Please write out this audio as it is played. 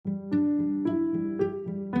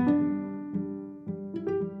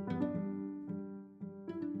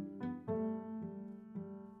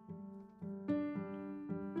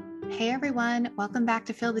Hey everyone, welcome back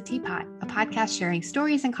to Fill the Teapot, a podcast sharing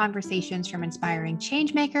stories and conversations from inspiring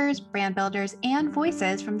change makers, brand builders, and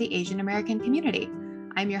voices from the Asian American community.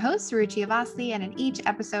 I'm your host, Suruchi Avasthi, and in each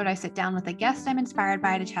episode I sit down with a guest I'm inspired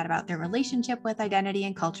by to chat about their relationship with identity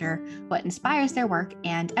and culture, what inspires their work,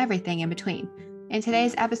 and everything in between. In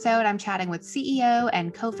today's episode, I'm chatting with CEO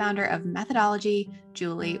and co-founder of Methodology,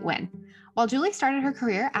 Julie Nguyen. While Julie started her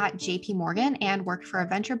career at JP Morgan and worked for a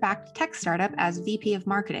venture-backed tech startup as VP of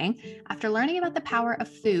marketing, after learning about the power of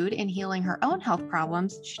food in healing her own health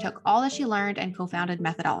problems, she took all that she learned and co-founded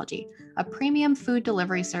Methodology, a premium food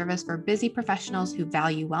delivery service for busy professionals who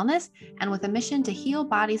value wellness and with a mission to heal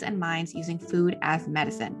bodies and minds using food as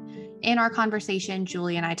medicine. In our conversation,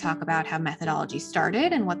 Julie and I talk about how Methodology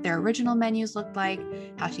started and what their original menus looked like,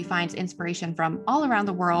 how she finds inspiration from all around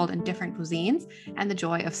the world and different cuisines, and the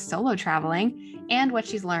joy of solo traveling, and what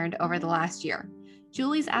she's learned over the last year.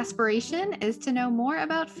 Julie's aspiration is to know more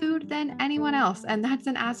about food than anyone else, and that's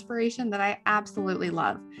an aspiration that I absolutely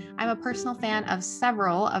love. I'm a personal fan of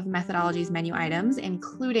several of Methodology's menu items,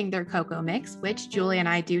 including their cocoa mix, which Julie and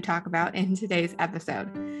I do talk about in today's episode.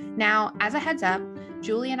 Now, as a heads up,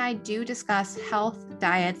 Julie and I do discuss health,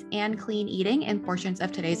 diets, and clean eating in portions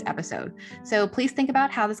of today's episode. So please think about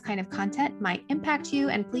how this kind of content might impact you,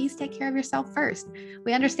 and please take care of yourself first.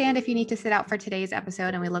 We understand if you need to sit out for today's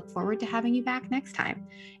episode, and we look forward to having you back next time.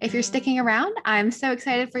 If you're sticking around, I'm so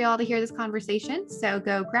excited for y'all to hear this conversation. So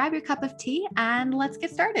go grab your cup of tea and let's get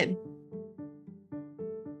started.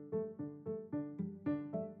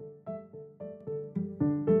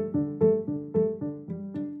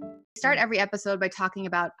 Start every episode by talking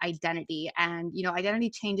about identity, and identity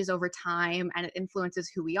changes over time and it influences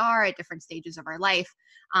who we are at different stages of our life.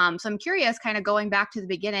 So I'm curious, kind of going back to the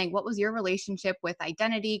beginning, what was your relationship with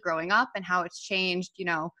identity growing up and how it's changed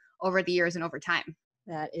over the years and over time?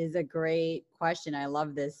 That is a great question. I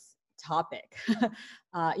love this topic.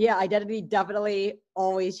 Identity definitely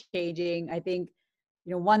always changing. I think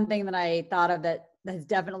one thing that I thought of that has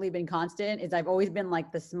definitely been constant is I've always been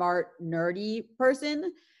like the smart nerdy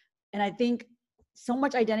person. And I think so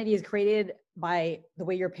much identity is created by the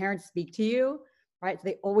way your parents speak to you, right? So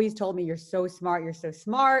they always told me, you're so smart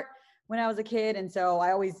when I was a kid. And so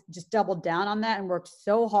I always just doubled down on that and worked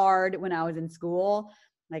so hard when I was in school.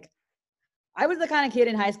 Like I was the kind of kid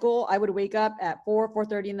in high school, I would wake up at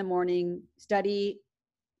 4:30 in the morning, study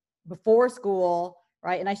before school,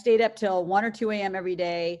 right? And I stayed up till 1 or 2 a.m. every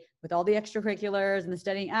day with all the extracurriculars and the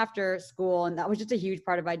studying after school. And that was just a huge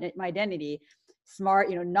part of my identity. Smart,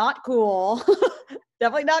 not cool,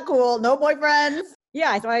 definitely not cool. No boyfriends.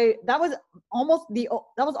 Yeah. So that was almost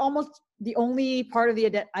the only part of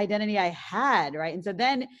the identity I had. Right. And so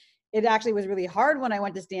then it actually was really hard when I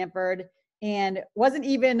went to Stanford and wasn't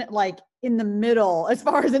even like in the middle as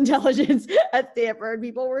far as intelligence at Stanford.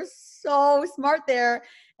 People were so smart there.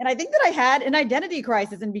 And I think that I had an identity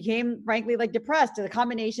crisis and became frankly like depressed to the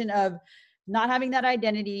combination of not having that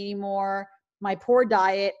identity anymore, my poor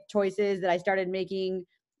diet choices that I started making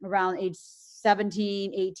around age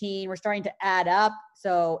 17, 18 were starting to add up.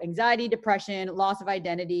 So anxiety, depression, loss of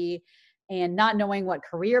identity, and not knowing what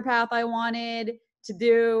career path I wanted to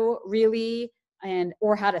do really,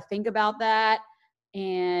 or how to think about that.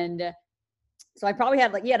 And so I probably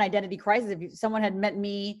had an identity crisis. If someone had met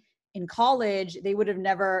me in college, they would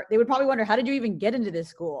probably wonder, how did you even get into this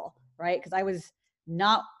school? Right? Because I was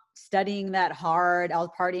not studying that hard. I was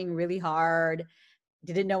partying really hard.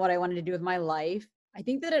 Didn't know what I wanted to do with my life. I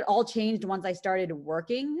think that it all changed once I started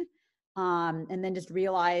working, and then just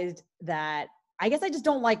realized that I guess I just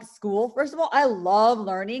don't like school. First of all, I love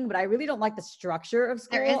learning, but I really don't like the structure of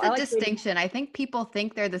school. There is a distinction. I think people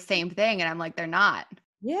think they're the same thing, and I'm like, they're not.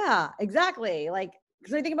 Yeah, exactly.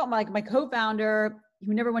 Because I think about my co-founder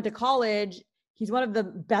who never went to college. He's one of the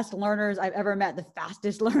best learners I've ever met, the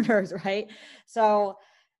fastest learners, right? So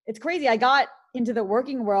it's crazy. I got into the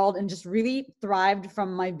working world and just really thrived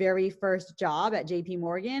from my very first job at JP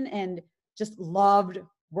Morgan and just loved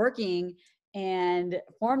working and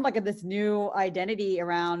formed this new identity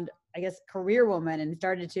around, I guess, career woman, and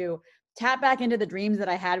started to tap back into the dreams that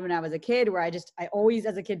I had when I was a kid, where I always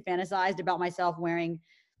as a kid fantasized about myself wearing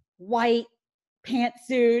white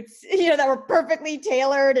pantsuits, that were perfectly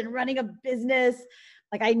tailored and running a business.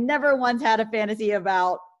 I never once had a fantasy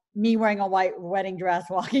about me wearing a white wedding dress,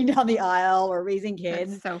 walking down the aisle, or raising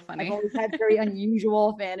kids. That's so funny. I've always had very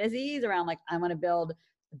unusual fantasies around I want to build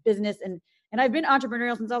a business, and I've been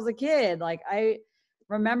entrepreneurial since I was a kid. I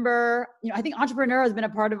remember, I think entrepreneur has been a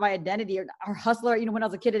part of my identity, or hustler. When I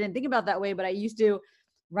was a kid, I didn't think about it that way, but I used to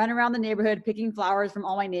run around the neighborhood, picking flowers from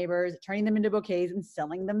all my neighbors, turning them into bouquets and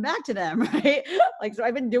selling them back to them. Right. Like, so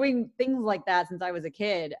I've been doing things like that since I was a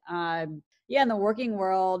kid. In the working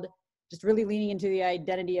world, just really leaning into the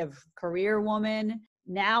identity of career woman.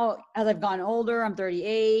 Now, as I've gotten older, I'm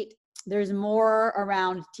 38. There's more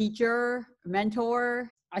around teacher, mentor.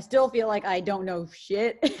 I still feel like I don't know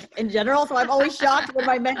shit in general. So I'm always shocked when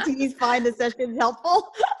my mentees find the sessions helpful.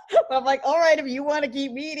 But I'm like, all right, if you want to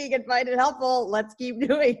keep meeting and find it helpful, let's keep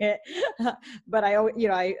doing it. But I always,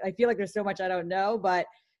 I feel like there's so much I don't know, but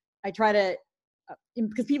I try to,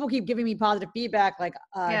 because people keep giving me positive feedback, like,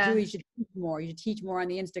 Julie, you should teach more. You should teach more on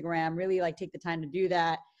the Instagram, really like take the time to do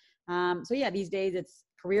that. These days it's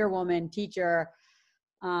career woman, teacher,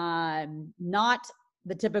 not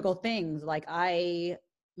the typical things. Like I'm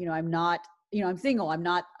not, I'm single. I'm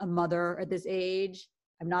not a mother at this age.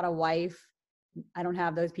 I'm not a wife. I don't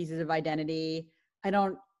have those pieces of identity. I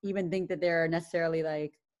don't even think that they're necessarily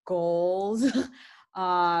like goals,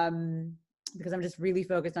 because I'm just really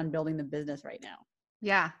focused on building the business right now.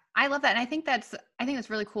 Yeah, I love that. And I think that's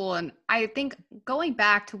really cool. And I think going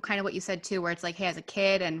back to kind of what you said too, where it's like, hey, as a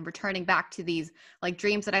kid and returning back to these like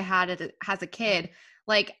dreams that I had as a kid,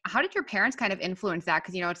 like, how did your parents kind of influence that?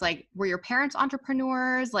 Cause it's like, were your parents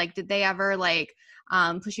entrepreneurs? Like, did they ever like,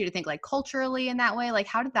 push you to think like culturally in that way? Like,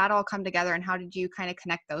 how did that all come together and how did you kind of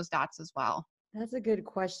connect those dots as well? That's a good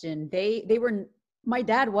question. My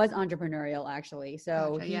dad was entrepreneurial actually.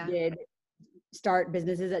 So Gotcha, he yeah. did start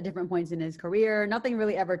businesses at different points in his career. Nothing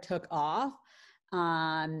really ever took off.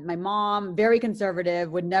 My mom, very conservative,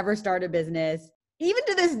 would never start a business. Even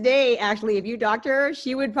to this day, actually, if you talk to her,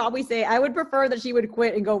 she would probably say, I would prefer that she would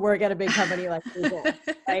quit and go work at a big company like Google,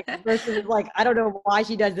 right? Versus like, I don't know why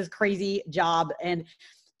she does this crazy job. And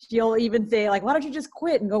she'll even say like, why don't you just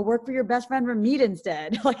quit and go work for your best friend Ramit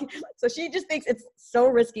instead? Like, so she just thinks it's so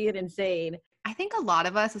risky and insane. I think a lot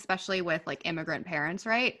of us, especially with like immigrant parents,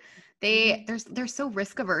 right? They're so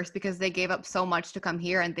risk averse because they gave up so much to come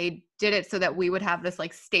here and they did it so that we would have this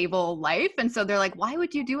like stable life. And so they're like, why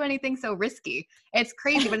would you do anything so risky? It's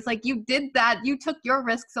crazy, but it's like, you did that. You took your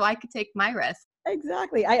risk so I could take my risk.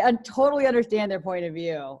 Exactly. I totally understand their point of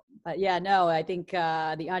view. But yeah, no, I think the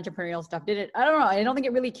entrepreneurial stuff did it. I don't know. I don't think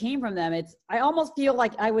it really came from them. I almost feel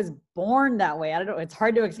like I was born that way. I don't know. It's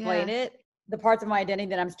hard to explain it. The parts of my identity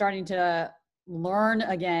that I'm starting to learn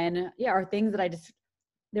again, are things that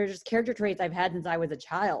they're just character traits I've had since I was a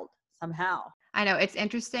child somehow. I know it's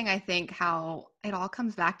interesting. I think how it all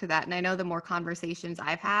comes back to that. And I know the more conversations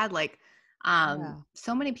I've had, like,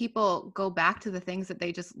 so many people go back to the things that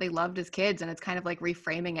they loved as kids. And it's kind of like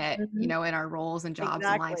reframing it, in our roles and jobs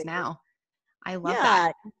and lives now. I love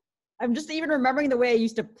that. I'm just even remembering the way I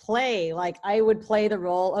used to play. Like I would play the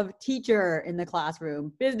role of teacher in the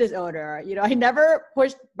classroom, business owner. I never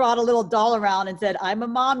brought a little doll around and said, I'm a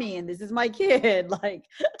mommy and this is my kid. Like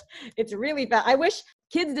it's really fast. I wish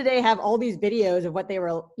kids today have all these videos of what they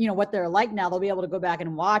were, what they're like now. They'll be able to go back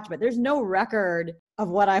and watch, but there's no record of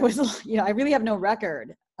what I was, I really have no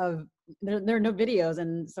record of, there are no videos.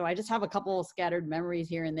 And so I just have a couple scattered memories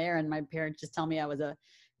here and there. And my parents just tell me I was a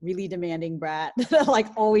really demanding brat that like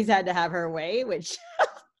always had to have her way, which,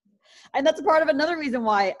 and that's a part of another reason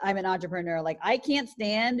why I'm an entrepreneur. Like I can't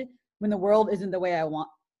stand when the world isn't the way I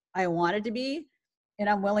want it to be. And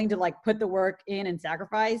I'm willing to like put the work in and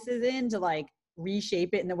sacrifices in to like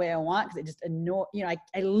reshape it in the way I want. Cause it just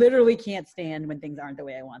I literally can't stand when things aren't the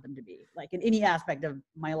way I want them to be, like in any aspect of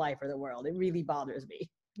my life or the world. It really bothers me.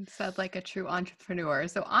 You sound like a true entrepreneur.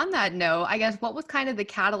 So on that note, I guess what was kind of the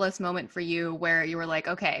catalyst moment for you where you were like,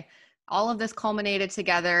 okay, all of this culminated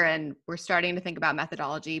together and we're starting to think about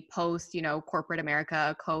methodology post, corporate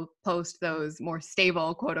America, post those more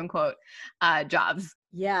stable, quote unquote, jobs?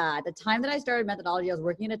 Yeah. At the time that I started methodology, I was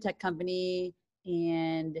working at a tech company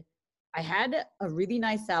and I had a really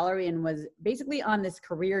nice salary and was basically on this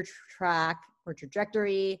career track or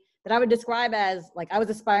trajectory that I would describe as like I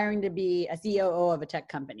was aspiring to be a COO of a tech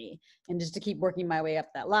company and just to keep working my way up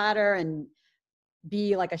that ladder and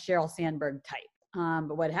be like a Sheryl Sandberg type.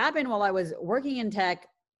 But what happened while I was working in tech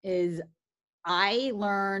is I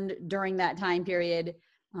learned during that time period,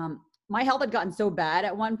 my health had gotten so bad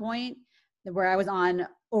at one point where I was on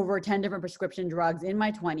over 10 different prescription drugs in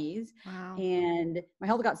my 20s. Wow. And my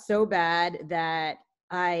health got so bad that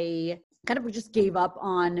I kind of just gave up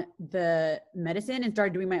on the medicine and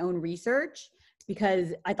started doing my own research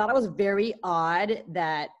because I thought it was very odd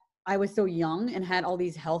that I was so young and had all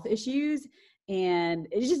these health issues. And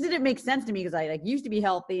it just didn't make sense to me because I like used to be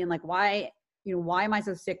healthy and like, why am I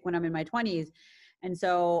so sick when I'm in my 20s? And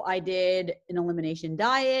so I did an elimination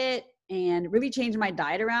diet and really changed my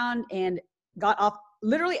diet around and got off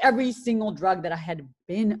literally every single drug that I had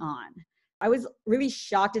been on. I was really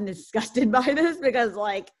shocked and disgusted by this because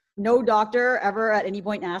like no doctor ever at any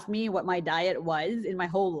point asked me what my diet was in my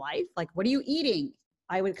whole life. Like, what are you eating?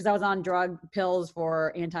 Because I was on drug pills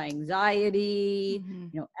for anti-anxiety,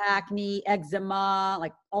 acne, eczema,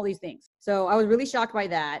 like all these things. So I was really shocked by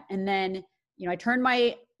that. And then, I turned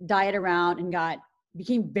my diet around and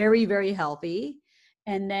became very, very healthy.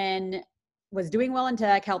 And then was doing well in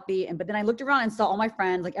tech, healthy. But then I looked around and saw all my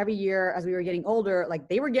friends, like every year as we were getting older, like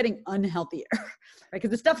they were getting unhealthier, right? Because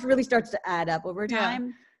the stuff really starts to add up over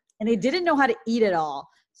time. And they didn't know how to eat it all.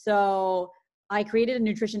 So I created a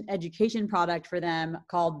nutrition education product for them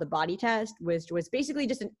called the Body Test, which was basically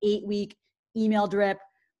just an 8-week email drip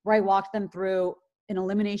where I walked them through an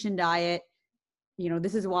elimination diet.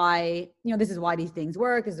 This is why these things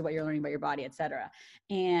work. This is what you're learning about your body, et cetera.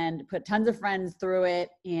 And put tons of friends through it.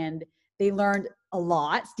 And they learned a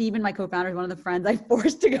lot. Steven, my co-founder, is one of the friends I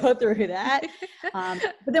forced to go through that.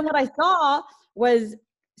 But then what I saw was,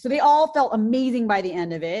 so they all felt amazing by the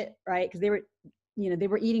end of it, right? Because they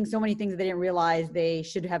were eating so many things that they didn't realize they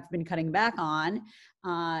should have been cutting back on.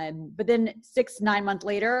 But then 6-9 months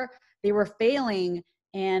later, they were failing.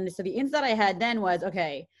 And so the insight I had then was,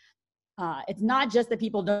 okay, it's not just that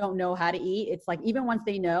people don't know how to eat. It's like, even once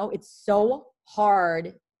they know, it's so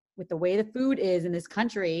hard with the way the food is in this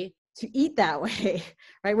country to eat that way,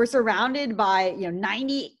 right? We're surrounded by,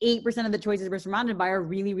 98% of the choices we're surrounded by are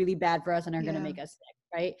really, really bad for us and are going to make us sick,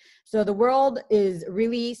 right? So the world is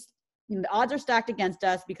really, the odds are stacked against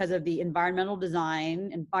us because of the environmental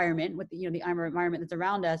environment with the environment that's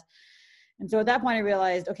around us. And so at that point I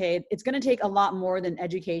realized, okay, it's going to take a lot more than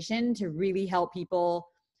education to really help people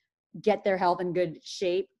get their health in good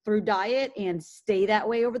shape through diet and stay that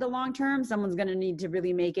way over the long term. Someone's going to need to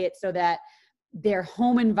really make it so that their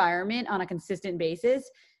home environment on a consistent basis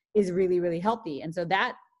is really, really healthy. And so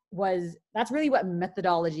that's really what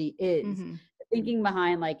methodology is. Thinking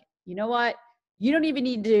behind, like, you know what? You don't even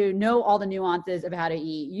need to know all the nuances of how to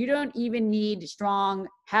eat. You don't even need strong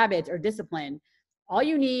habits or discipline. All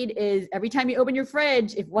you need is every time you open your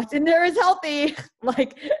fridge, if what's in there is healthy,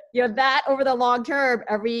 like, that over the long term,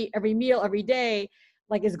 every meal, every day,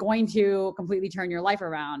 like, is going to completely turn your life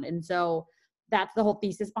around. And so that's the whole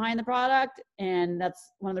thesis behind the product. And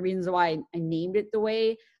that's one of the reasons why I named it the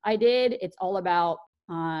way I did. It's all about,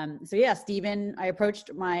 Steven, I approached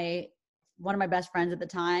one of my best friends at the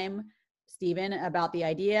time, Steven, about the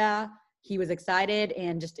idea. He was excited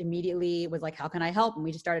and just immediately was like, how can I help? And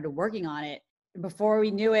we just started working on it. Before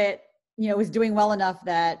we knew it, it was doing well enough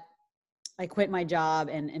that I quit my job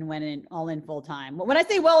and went all in full time. When I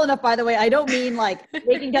say well enough, by the way, I don't mean like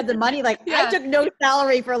making tons of money. Like I took no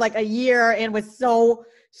salary for like a year and was so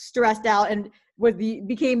stressed out and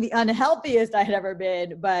became the unhealthiest I had ever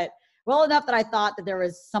been, but well enough that I thought that there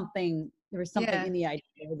was something in the idea,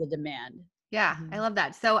 the demand. Yeah, I love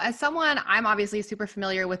that. So as someone, I'm obviously super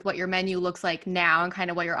familiar with what your menu looks like now and kind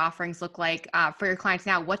of what your offerings look like for your clients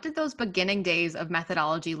now. What did those beginning days of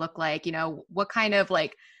methodology look like? What kind of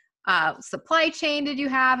like supply chain did you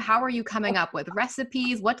have? How are you coming up with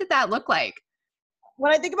recipes? What did that look like?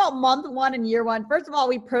 When I think about month 1 and year 1, first of all,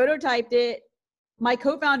 we prototyped it. My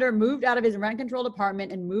co-founder moved out of his rent-controlled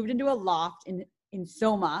apartment and moved into a loft in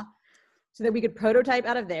Soma so that we could prototype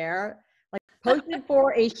out of there, like posted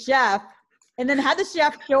for a chef, and then had the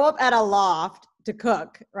chef show up at a loft to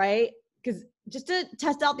cook, right? Because just to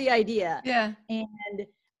test out the idea. Yeah.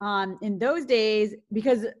 And in those days,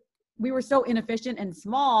 because we were so inefficient and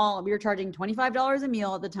small, we were charging $25 a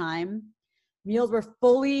meal at the time. Meals were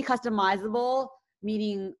fully customizable,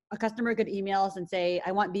 meaning a customer could email us and say,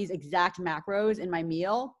 I want these exact macros in my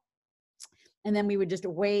meal. And then we would just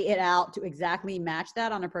weigh it out to exactly match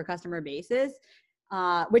that on a per customer basis,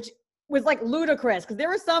 which was like ludicrous because there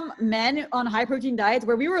were some men on high protein diets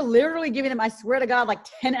where we were literally giving them, I swear to God, like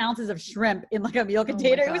 10 ounces of shrimp in like a meal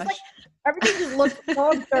container. It was like, everything just looked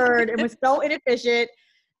so absurd and was so inefficient.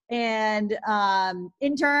 And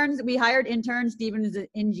interns, we hired interns. Steven is an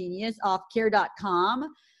ingenious off care.com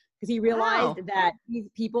because he realized that these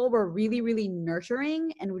people were really, really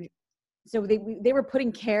nurturing. And so they were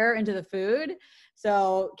putting care into the food.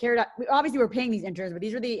 So obviously we're paying these interns, but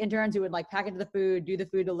these were the interns who would like package the food, do the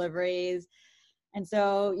food deliveries. And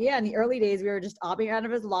so, in the early days, we were just operating out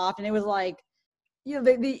of his loft, and it was like,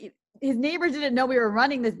 his neighbors didn't know we were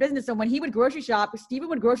running this business. So when he would grocery shop, Steven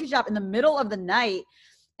would grocery shop in the middle of the night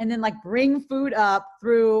and then like bring food up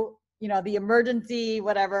through, the emergency,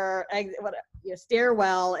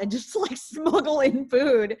 stairwell and just like smuggle in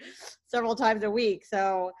food several times a week.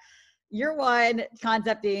 So year 1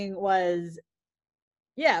 concepting was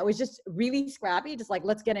yeah, it was just really scrappy. Just like,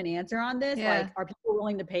 let's get an answer on this. Yeah. Like, are people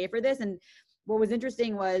willing to pay for this? And what was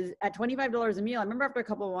interesting was at $25 a meal, I remember after a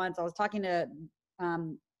couple of months, I was talking to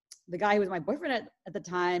the guy who was my boyfriend at the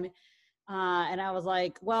time. And I was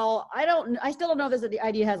like, well, I still don't know if the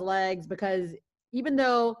idea has legs, because even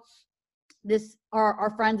though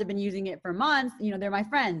our friends have been using it for months, they're my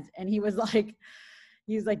friends. And he was like,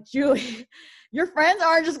 Julie, your friends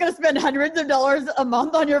aren't just going to spend hundreds of dollars a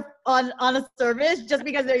month on a service just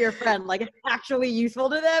because they're your friend. Like, it's actually useful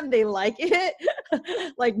to them. They like it.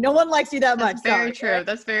 Like, no one likes you that much. That's very true. Right?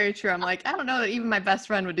 That's very true. I'm like, I don't know that even my best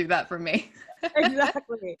friend would do that for me.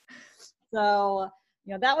 Exactly. So,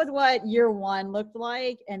 that was what year one looked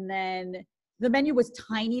like. And then the menu was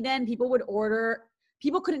tiny then. People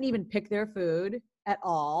couldn't even pick their food at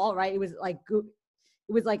all, right? It was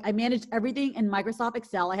like I managed everything in Microsoft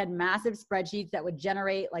Excel. I had massive spreadsheets that would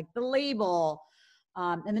generate like the label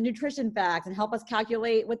and the nutrition facts and help us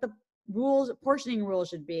calculate what the portioning rules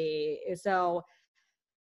should be. So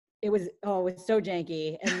it was so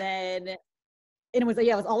janky. And it was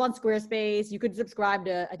all on Squarespace. You could subscribe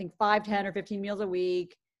to, I think, 5, 10, or 15 meals a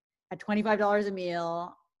week at $25 a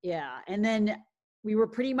meal. Yeah. And then we were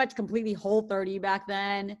pretty much completely Whole30 back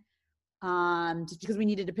then, just because we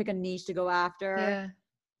needed to pick a niche to go after. Yeah.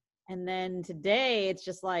 And then today it's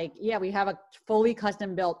just like, we have a fully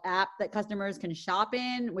custom built app that customers can shop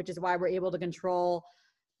in, which is why we're able to control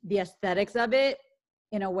the aesthetics of it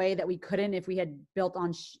in a way that we couldn't if we had built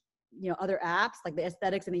on other apps, like the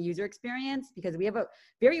aesthetics and the user experience, because we have a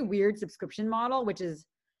very weird subscription model, which is,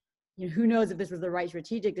 who knows if this was the right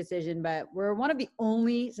strategic decision, but we're one of the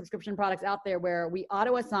only subscription products out there where we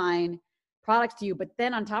auto assign products to you, but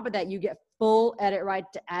then on top of that, you get full edit right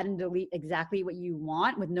to add and delete exactly what you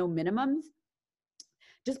want with no minimums.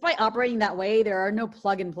 Just by operating that way, there are no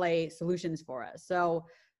plug and play solutions for us. So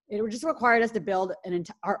it just required us to build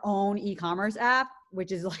our own e-commerce app,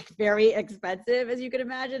 which is like very expensive, as you can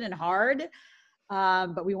imagine, and hard.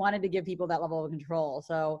 But we wanted to give people that level of control.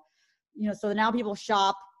 So, so now people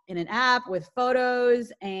shop in an app with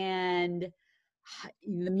photos, and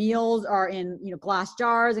the meals are in, glass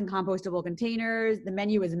jars and compostable containers. The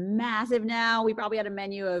menu is massive now. We probably had a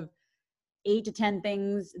menu of 8 to 10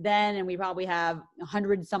 things then, and we probably have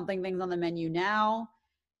 100 something things on the menu now,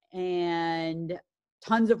 and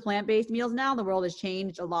tons of plant-based meals now. The world has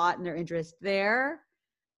changed a lot in their interest there.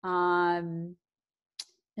 And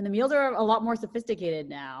the meals are a lot more sophisticated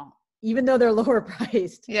now, even though they're lower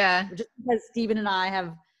priced. Yeah. Just because Steven and I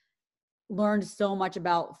have learned so much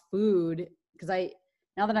about food, because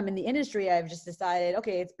now that I'm in the industry, I've just decided,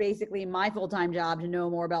 okay, it's basically my full-time job to know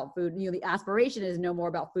more about food. The aspiration is to know more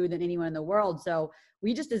about food than anyone in the world. So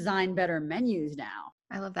we just design better menus now.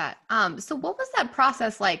 I love that. So what was that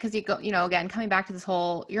process like? Because again, coming back to this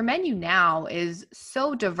your menu now is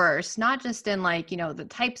so diverse, not just in the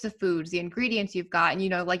types of foods, the ingredients you've got.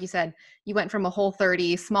 And, like you said, you went from a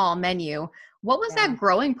Whole30 small menu. What was that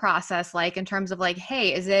growing process like in terms of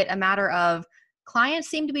hey, is it a matter of clients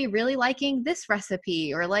seem to be really liking this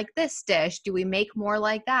recipe or like this dish? Do we make more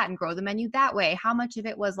like that and grow the menu that way? How much of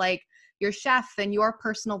it was your chef and your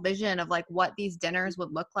personal vision of what these dinners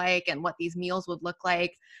would look like and what these meals would look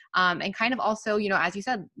like? And kind of also, as you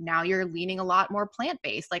said, now you're leaning a lot more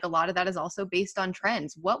plant-based. A lot of that is also based on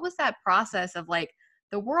trends. What was that process of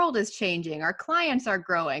the world is changing, our clients are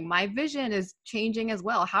growing, my vision is changing as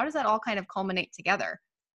well? How does that all kind of culminate together?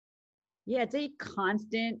 Yeah, it's a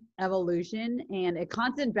constant evolution and a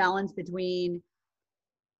constant balance between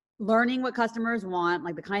learning what customers want,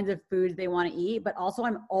 like the kinds of foods they want to eat, but also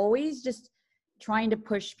I'm always just trying to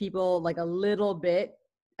push people a little bit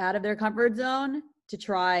out of their comfort zone to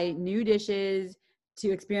try new dishes,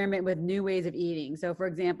 to experiment with new ways of eating. So for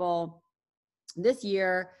example, this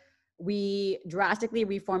year we drastically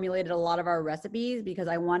reformulated a lot of our recipes because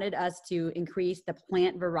I wanted us to increase the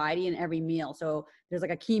plant variety in every meal. So there's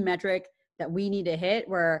a key metric that we need to hit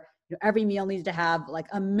where every meal needs to have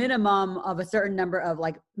a minimum of a certain number of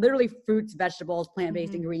literally fruits, vegetables,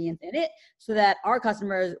 plant-based ingredients in it, so that our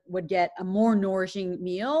customers would get a more nourishing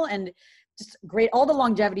meal and just great, all the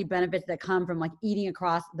longevity benefits that come from eating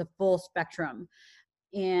across the full spectrum.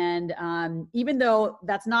 And even though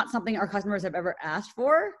that's not something our customers have ever asked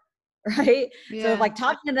for, right? Yeah. So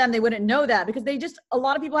talking to them, they wouldn't know that because a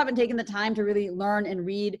lot of people haven't taken the time to really learn and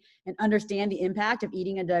read and understand the impact of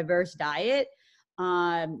eating a diverse diet.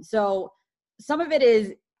 So some of it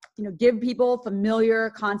is, give people familiar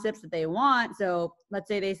concepts that they want. So let's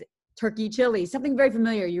say they say turkey chili, something very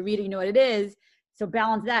familiar. You read it, you know what it is. So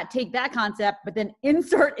balance that, take that concept, but then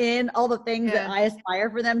insert in all the things that I aspire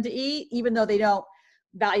for them to eat, even though they don't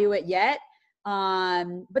value it yet.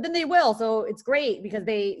 But then they will. So it's great because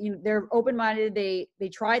they're open-minded. They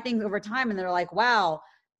try things over time and they're like, wow,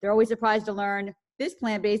 they're always surprised to learn this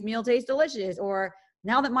plant-based meal tastes delicious. Or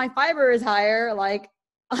now that my fiber is higher, like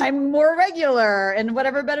I'm more regular and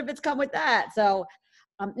whatever benefits come with that. So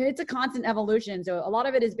it's a constant evolution. So a lot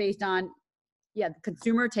of it is based on,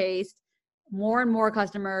 consumer taste. More and more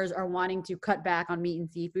customers are wanting to cut back on meat and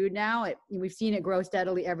seafood now. We've seen it grow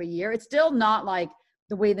steadily every year. It's still not like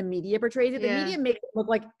the way the media portrays it. The media makes it look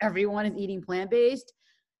like everyone is eating plant-based,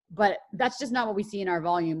 but that's just not what we see in our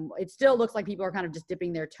volume. It still looks like people are kind of just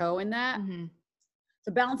dipping their toe in that. Mm-hmm.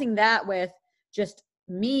 So balancing that with just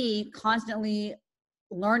me constantly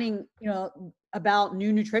learning, about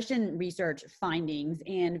new nutrition research findings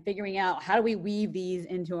and figuring out how do we weave these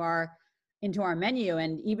into our menu.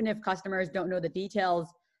 And even if customers don't know the details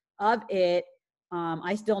of it,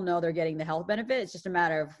 I still know they're getting the health benefit. It's just a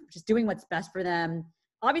matter of just doing what's best for them.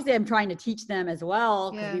 Obviously, I'm trying to teach them as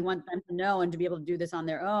well because we want them to know and to be able to do this on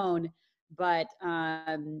their own. But,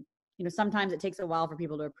 sometimes it takes a while for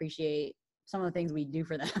people to appreciate some of the things we do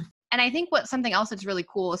for them. And I think something else that's really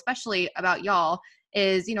cool, especially about y'all,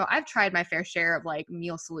 is, I've tried my fair share of like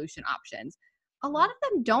meal solution options. A lot of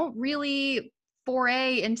them don't really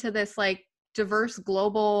foray into this like diverse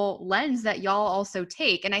global lens that y'all also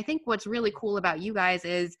take. And I think what's really cool about you guys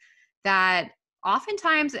is that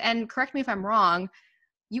oftentimes, and correct me if I'm wrong,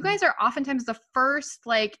 you guys are oftentimes the first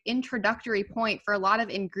like introductory point for a lot of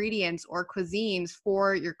ingredients or cuisines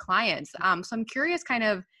for your clients. So I'm curious kind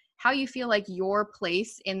of how you feel like your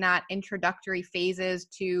place in that introductory phases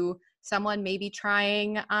to someone maybe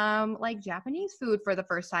trying like Japanese food for the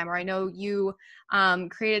first time. Or I know you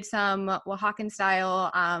created some Oaxacan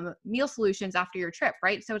style meal solutions after your trip,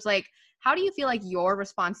 right? So it's like, how do you feel like your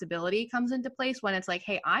responsibility comes into place when it's like,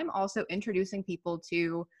 hey, I'm also introducing people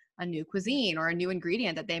to a new cuisine or a new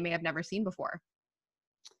ingredient that they may have never seen before?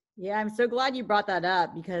 Yeah, I'm so glad you brought that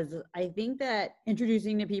up because I think that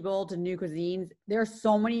introducing to people to new cuisines, there are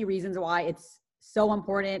so many reasons why it's so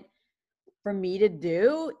important for me to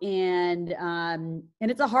do. And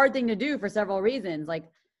it's a hard thing to do for several reasons. Like,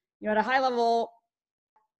 at a high level,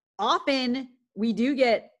 often we do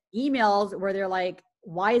get emails where they're like,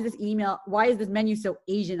 why is this menu so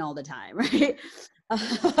Asian all the time? Right.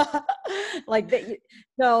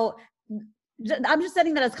 So I'm just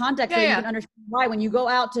setting that as context so you can understand why when you go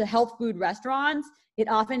out to health food restaurants, it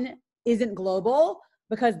often isn't global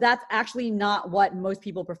because that's actually not what most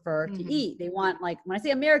people prefer to eat. They want, like, when I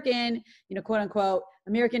say American, quote unquote,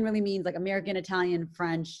 American really means like American, Italian,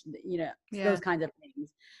 French, those kinds of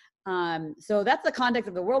things. So that's the context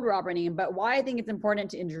of the world we're operating in. But why I think it's important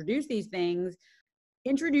to introduce these things,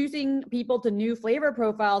 introducing people to new flavor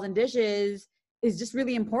profiles and dishes is just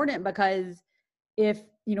really important because if,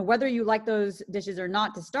 whether you like those dishes or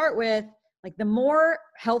not to start with, like the more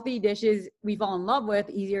healthy dishes we fall in love with,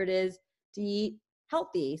 the easier it is to eat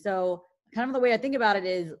healthy. So kind of the way I think about it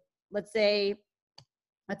is, let's say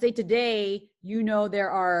today, there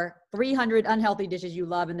are 300 unhealthy dishes you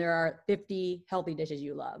love and there are 50 healthy dishes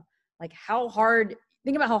you love. Like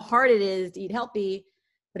think about how hard it is to eat healthy.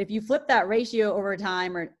 But if you flip that ratio over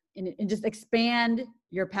time and just expand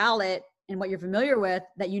your palate and what you're familiar with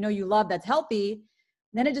that you love that's healthy,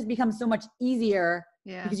 then it just becomes so much easier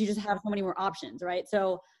because you just have so many more options, right?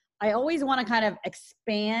 So I always want to kind of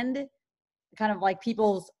expand kind of like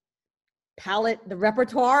people's palate, the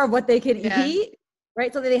repertoire of what they can eat,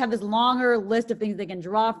 right? So that they have this longer list of things they can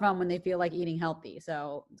draw from when they feel like eating healthy.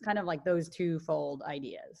 So it's kind of like those twofold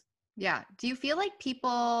ideas. Yeah. Do you feel like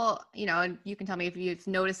people, and you can tell me if you've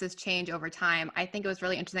noticed this change over time. I think it was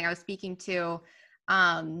really interesting. I was speaking to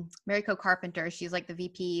Mariko Carpenter. She's like the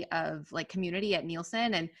VP of like community at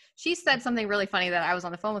Nielsen. And she said something really funny that I was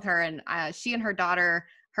on the phone with her and she and her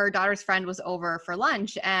daughter's friend was over for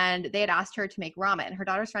lunch and they had asked her to make ramen. Her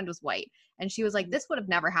daughter's friend was white. And she was like, this would have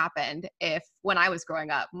never happened when I was growing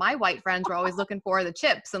up. My white friends were always looking for the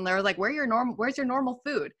chips and they were like, where's your normal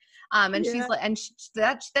food? And she's like, and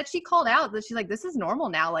she called out that she's like, this is normal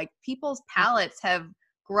now. Like people's palates have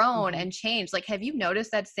grown and changed. Like, have you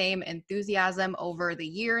noticed that same enthusiasm over the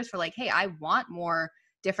years for like, hey, I want more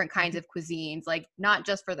different kinds of cuisines, like not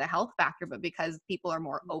just for the health factor, but because people are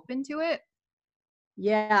more open to it?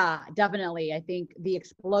 Yeah, definitely. I think the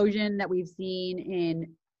explosion that we've seen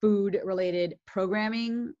in food related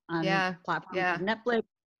programming on platforms like Netflix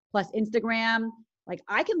plus Instagram, like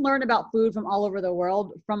I can learn about food from all over the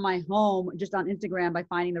world from my home just on Instagram by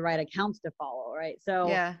finding the right accounts to follow, right?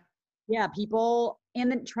 So people, and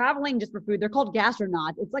then traveling just for food, they're called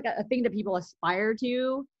gastronauts. It's like a thing that people aspire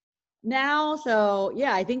to now. So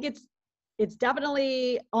I think it's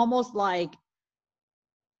definitely almost like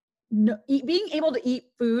no, being able to eat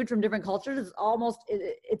food from different cultures is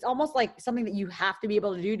it's almost like something that you have to be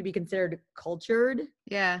able to do to be considered cultured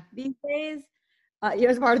Yeah. these days,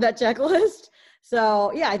 as part of that checklist.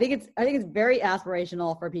 So yeah, I think it's very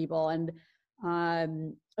aspirational for people. And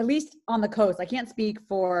at least on the coast, I can't speak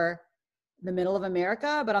for the middle of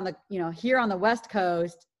America, but on the, here on the West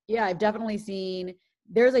Coast, yeah, I've definitely seen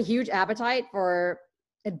there's a huge appetite for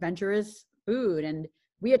adventurous food. And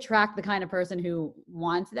we attract the kind of person who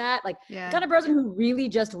wants that. Like the Yeah. kind of person who really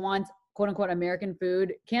just wants quote unquote American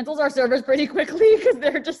food cancels our service pretty quickly, because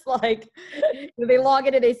they're just like, they log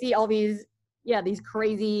in and they see all these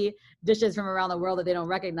crazy dishes from around the world that they don't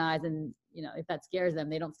recognize. And, if that scares them,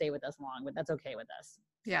 they don't stay with us long, but that's okay with us.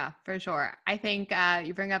 Yeah, for sure. I think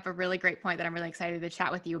you bring up a really great point that I'm really excited to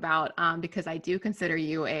chat with you about, because I do consider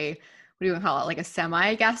you what do you call it, like a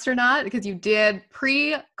semi-gastronaut, because you did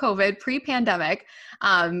pre-COVID, pre-pandemic,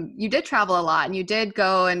 you did travel a lot and you did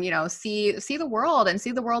go and, see the world and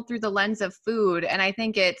see the world through the lens of food. And I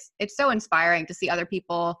think it's so inspiring to see other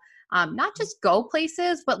people not just go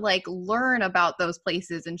places, but like learn about those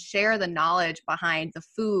places and share the knowledge behind the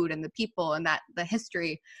food and the people and the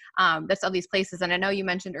history that's of these places. And I know you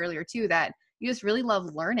mentioned earlier too that you just really love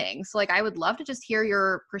learning. So like, I would love to just hear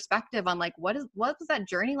your perspective on like, what was that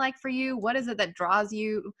journey like for you? What is it that draws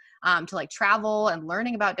you to like travel and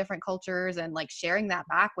learning about different cultures and like sharing that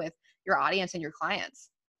back with your audience and your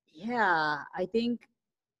clients? Yeah, I think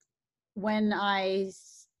when I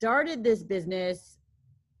started this business,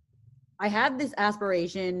 I had this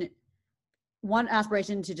one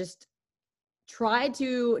aspiration to just try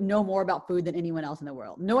to know more about food than anyone else in the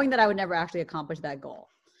world, knowing that I would never actually accomplish that goal.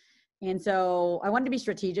 And so I wanted to be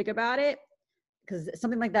strategic about it, because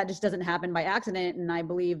something like that just doesn't happen by accident. And I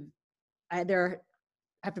believe I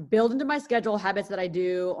have to build into my schedule habits that I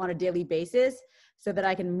do on a daily basis so that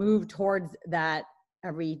I can move towards that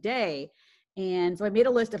every day. And so I made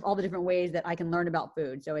a list of all the different ways that I can learn about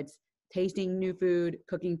food. So it's tasting new food,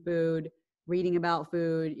 cooking food, reading about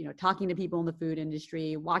food, talking to people in the food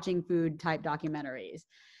industry, watching food type documentaries.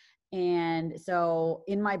 And so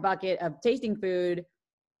in my bucket of tasting food,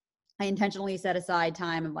 I intentionally set aside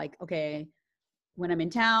time of like, okay, when I'm in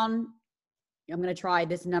town, I'm going to try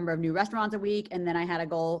this number of new restaurants a week. And then I had a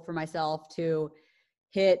goal for myself to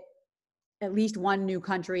hit at least one new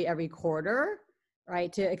country every quarter,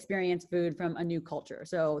 right, to experience food from a new culture.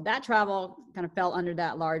 So that travel kind of fell under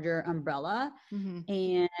that larger umbrella.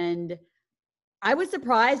 Mm-hmm. And I was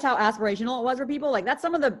surprised how aspirational it was for people. Like that's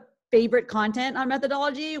some of the favorite content on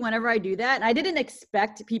Methodology whenever I do that. And I didn't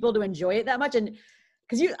expect people to enjoy it that much. And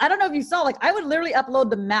because I don't know if you saw, like I would literally upload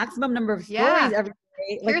the maximum number of stories Yeah. every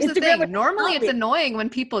day. Like Here's the Instagram would thing. Normally not it's me. annoying when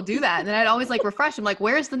people do that. And then I'd always like refresh. I'm like,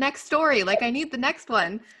 where's the next story? Like I need the next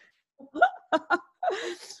one.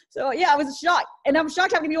 So yeah, I was shocked. And I'm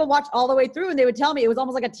shocked how many people watched all the way through, and they would tell me it was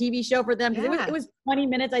almost like a TV show for them, because Yeah. it was 20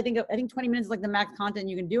 minutes. I think 20 minutes is like the max content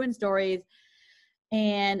you can do in stories.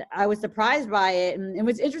 And I was surprised by it. And it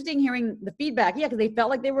was interesting hearing the feedback. Yeah, because they felt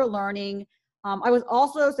like they were learning. I was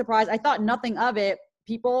also surprised. I thought nothing of it.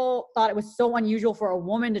 People thought it was so unusual for a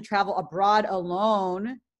woman to travel abroad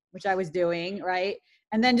alone, which I was doing, right?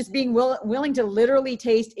 And then just being willing to literally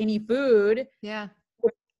taste any food. Yeah.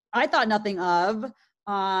 I thought nothing of.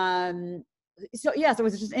 So it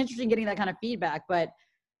was just interesting getting that kind of feedback. But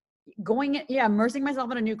immersing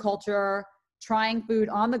myself in a new culture, trying food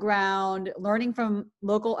on the ground, learning from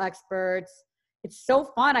local experts. It's so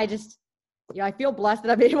fun. I feel blessed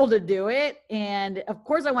that I'm able to do it. And of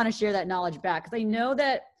course I want to share that knowledge back, because I know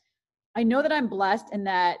that I'm blessed, and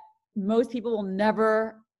that most people will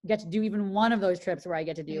never get to do even one of those trips where I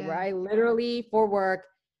get to do, where I literally for work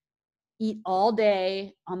eat all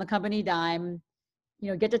day on the company dime,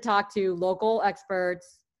 get to talk to local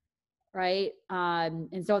experts, right?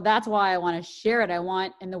 And so that's why I want to share it.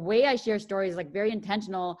 And the way I share stories is like very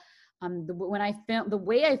intentional. The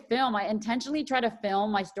way I film, I intentionally try to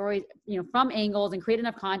film my stories, from angles, and create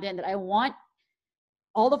enough content that I want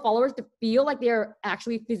all the followers to feel like they're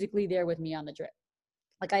actually physically there with me on the trip.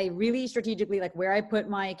 Like I really strategically, like where I put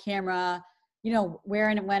my camera, where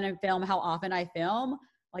and when I film, how often I film.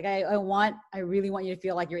 Like I really want you to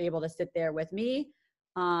feel like you're able to sit there with me.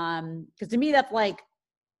 Because to me, that's like,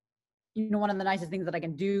 one of the nicest things that I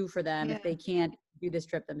can do for them if they can't do this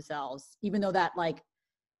trip themselves, even though that, like,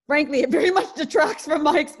 frankly, it very much detracts from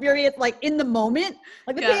my experience, like in the moment.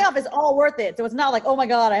 Like the payoff is all worth it. So it's not like, oh my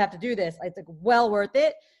God, I have to do this. It's like well worth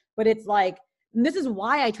it. But it's like, and this is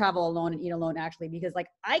why I travel alone and eat alone, actually, because like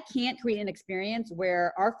I can't create an experience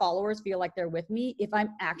where our followers feel like they're with me if I'm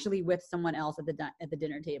actually with someone else at the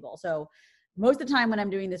dinner table. So most of the time when I'm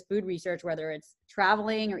doing this food research, whether it's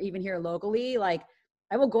traveling or even here locally, like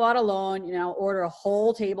I will go out alone, order a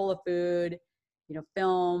whole table of food,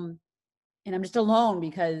 film, and I'm just alone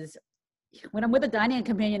because when I'm with a dining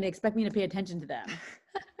companion, they expect me to pay attention to them.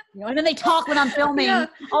 And then they talk when I'm filming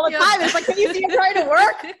all the time. It's like, can you see I'm trying to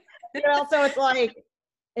work? So it's like,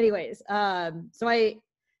 anyways. So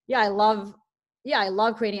I love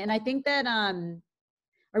creating. And I think that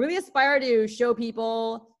I really aspire to show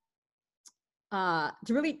people, to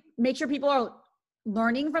really make sure people are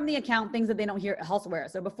learning from the account things that they don't hear elsewhere.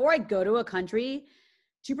 So before I go to a country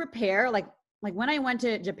to prepare, like when I went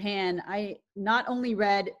to Japan, I not only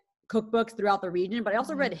read cookbooks throughout the region, but I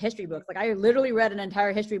also read history books. Like I literally read an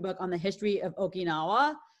entire history book on the history of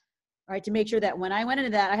Okinawa, right? To make sure that when I went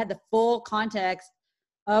into that, I had the full context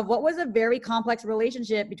of what was a very complex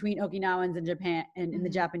relationship between Okinawans and Japan and the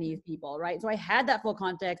Japanese people, right? So I had that full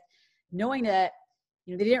context, knowing that,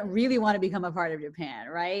 they didn't really want to become a part of Japan,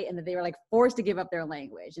 right? And that they were like forced to give up their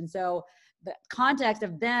language. And so the context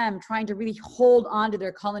of them trying to really hold on to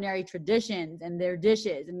their culinary traditions and their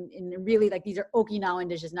dishes and really like, these are Okinawan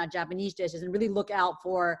dishes, not Japanese dishes, and really look out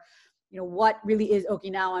for, what really is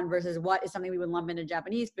Okinawan versus what is something we would lump into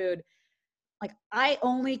Japanese food. Like I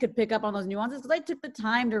only could pick up on those nuances because I took the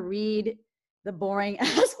time to read the boring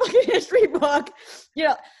ass fucking history book,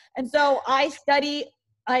 and so I study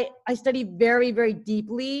very, very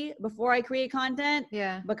deeply before I create content.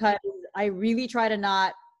 Yeah. Because I really try to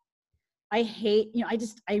not, I hate,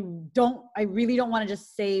 I really don't want to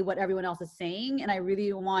just say what everyone else is saying. And I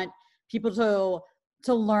really want people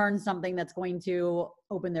to learn something that's going to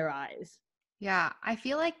open their eyes. Yeah, I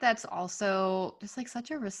feel like that's also just like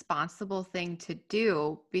such a responsible thing to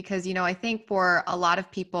do because, I think for a lot of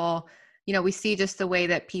people, we see just the way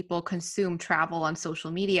that people consume travel on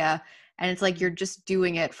social media. And it's like you're just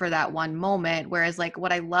doing it for that one moment. Whereas like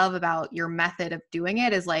what I love about your method of doing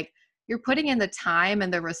it is like you're putting in the time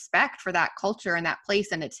and the respect for that culture and that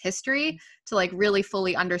place and its history to like really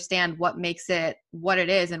fully understand what makes it what it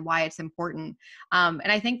is and why it's important. And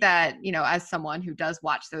I think that, as someone who does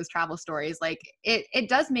watch those travel stories, like it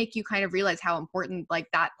does make you kind of realize how important like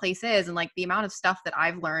that place is. And like the amount of stuff that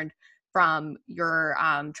I've learned from your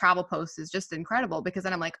travel posts is just incredible because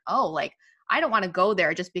then I'm like, oh, like I don't want to go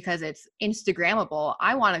there just because it's Instagrammable.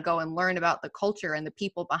 I want to go and learn about the culture and the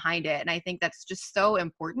people behind it. And I think that's just so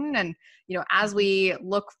important. And, as we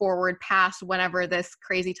look forward past whenever this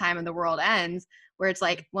crazy time in the world ends, where it's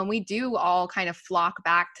like when we do all kind of flock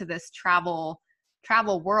back to this travel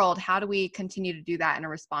world, how do we continue to do that in a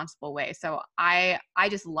responsible way? So I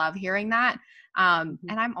just love hearing that. And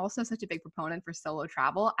I'm also such a big proponent for solo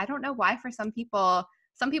travel. I don't know why for some people,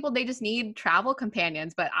 they just need travel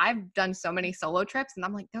companions, but I've done so many solo trips and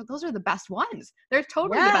I'm like, those are the best ones. They're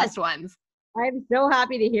totally the best ones. I'm so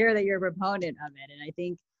happy to hear that you're a proponent of it. And I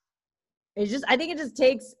think it just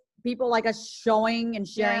takes people like us showing and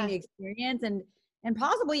sharing the experience and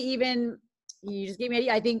possibly even, you just gave me an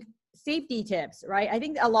idea, I think safety tips, right? I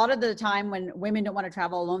think a lot of the time when women don't want to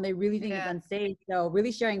travel alone, they really think it's unsafe. So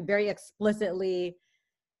really sharing very explicitly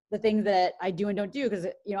the things that I do and don't do. Cause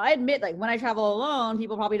I admit like when I travel alone,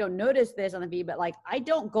 people probably don't notice this on the feed, but like I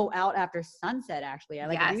don't go out after sunset actually.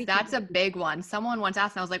 That's a big one. Someone once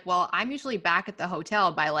asked and I was like, well, I'm usually back at the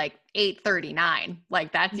hotel by like 8:39.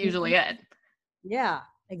 Like that's usually it. Yeah,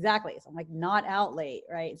 exactly. So I'm like not out late.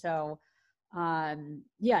 Right. So I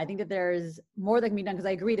think that there's more that can be done because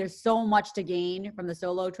I agree there's so much to gain from the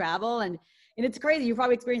solo travel and it's crazy. You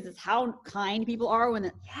probably experienced this, how kind people are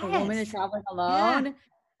when a woman is traveling alone. Yeah.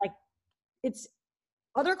 Like it's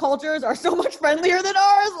other cultures are so much friendlier than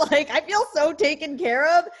ours. Like I feel so taken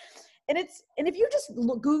care of. And if you just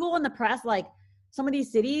Google in the press, like some of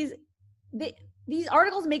these cities, these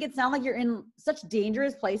articles make it sound like you're in such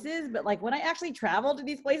dangerous places. But like when I actually travel to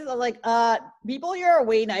these places, I was like, people here are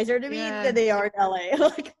way nicer to me than they are in LA.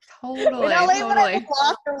 Like totally, in LA, when I was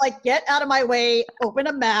lost, they're like, get out of my way, open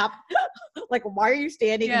a map. Like, why are you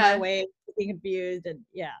standing in my way? Being confused. And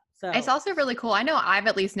so it's also really cool. I know I've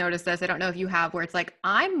at least noticed this. I don't know if you have, where it's like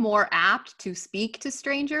I'm more apt to speak to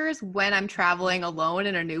strangers when I'm traveling alone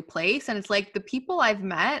in a new place. And it's like the people I've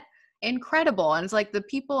met, incredible. And it's like the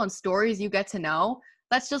people and stories you get to know.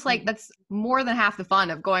 That's just like, that's more than half the fun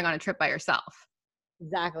of going on a trip by yourself.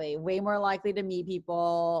 Exactly. Way more likely to meet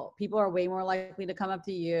people. People are way more likely to come up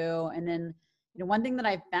to you. And then, one thing that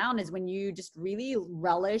I've found is when you just really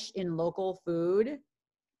relish in local food,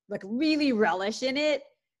 like really relish in it,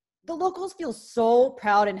 the locals feel so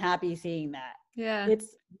proud and happy seeing that. Yeah.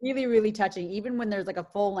 It's really, really touching. Even when there's like a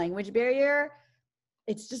full language barrier,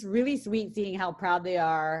 it's just really sweet seeing how proud they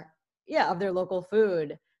are, of their local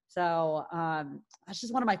food. So that's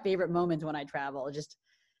just one of my favorite moments when I travel, just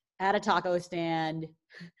at a taco stand,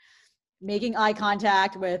 making eye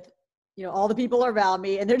contact with, all the people around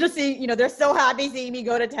me, and they're just seeing, they're so happy seeing me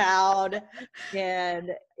go to town.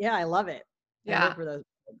 And yeah, I love it. I Yeah. live for those.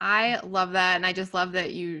 I love that. And I just love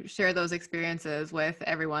that you share those experiences with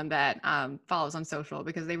everyone that follows on social,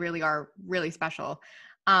 because they really are really special.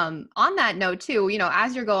 On that note too,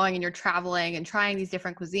 as you're going and you're traveling and trying these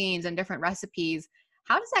different cuisines and different recipes,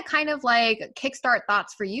 how does that kind of like kickstart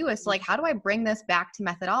thoughts for you as to like, how do I bring this back to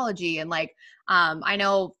methodology? And like, I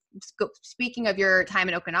know speaking of your time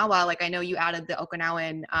in Okinawa, like I know you added the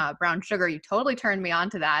Okinawan brown sugar. You totally turned me on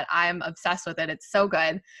to that. I'm obsessed with it. It's so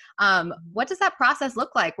good. What does that process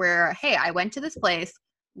look like where, hey, I went to this place,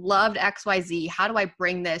 loved XYZ. How do I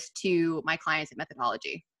bring this to my clients at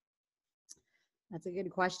methodology? That's a good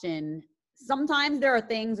question. Sometimes there are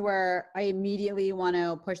things where I immediately want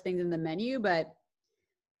to push things in the menu, but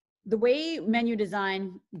the way menu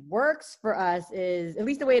design works for us is, at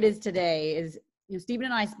least the way it is today, is, Stephen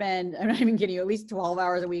and I spend, I'm not even kidding you, at least 12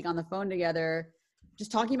 hours a week on the phone together,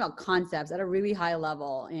 just talking about concepts at a really high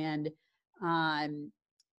level. And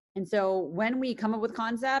so when we come up with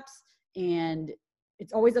concepts, and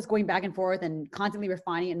it's always us going back and forth and constantly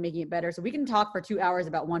refining it and making it better. So we can talk for 2 hours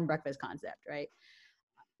about one breakfast concept, right?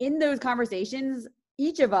 In those conversations,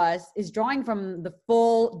 each of us is drawing from the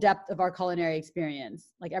full depth of our culinary experience,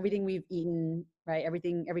 like everything we've eaten, right?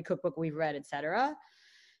 Every cookbook we've read, etc.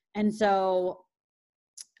 And so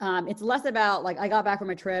it's less about like, I got back from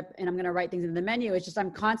a trip and I'm going to write things in the menu. It's just, I'm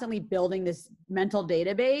constantly building this mental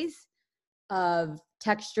database of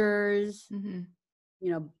textures, Mm-hmm.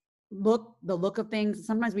 The look of things.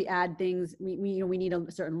 Sometimes we add things. We need a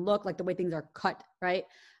certain look, like the way things are cut, right?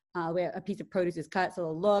 Where a piece of produce is cut. So the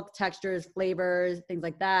look, textures, flavors, things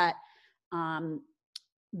like that. The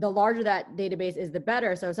larger that database is, the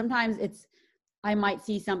better. So sometimes I might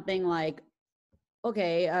see something like,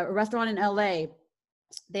 okay, a restaurant in LA,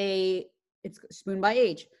 it's Spoon by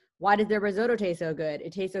H. Why does their risotto taste so good?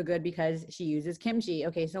 It tastes so good because she uses kimchi.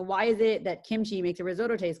 Okay, so why is it that kimchi makes a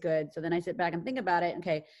risotto taste good? So then I sit back and think about it.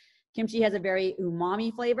 Okay, kimchi has a very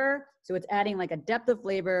umami flavor. So it's adding like a depth of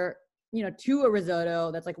flavor, to a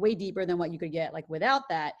risotto that's like way deeper than what you could get like without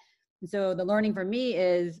that. And so the learning for me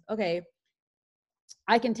is, okay,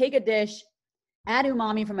 I can take a dish, add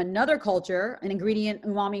umami from another culture, umami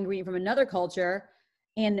ingredient from another culture,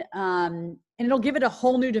 and it'll give it a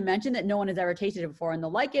whole new dimension that no one has ever tasted it before, and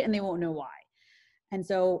they'll like it and they won't know why. And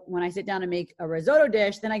so when I sit down and make a risotto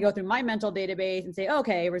dish, then I go through my mental database and say,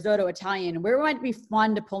 okay, risotto, Italian, where might it be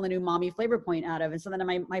fun to pull an umami flavor point out of? And so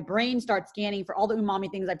then my brain starts scanning for all the umami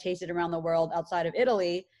things I've tasted around the world outside of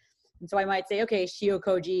Italy. And so I might say, okay, shio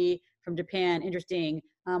koji from Japan, interesting.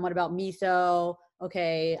 What about miso?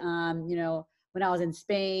 Okay, when I was in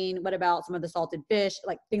Spain, what about some of the salted fish?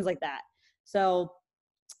 Like things like that. So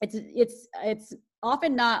it's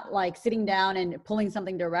often not like sitting down and pulling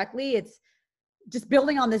something directly. It's just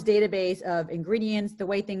building on this database of ingredients, the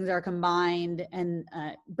way things are combined, and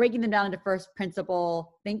breaking them down into first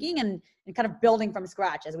principle thinking, and kind of building from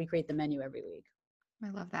scratch as we create the menu every week. I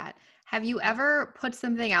love that. Have you ever put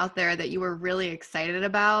something out there that you were really excited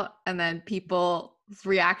about and then people's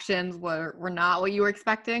reactions were not what you were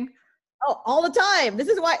expecting? Oh, all the time. This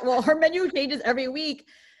is why, her menu changes every week,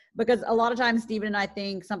 because a lot of times Stephen and I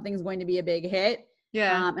think something's going to be a big hit.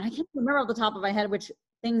 Yeah. And I can't remember off the top of my head which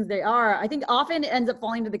things they are. I think often it ends up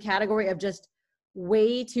falling to the category of just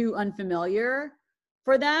way too unfamiliar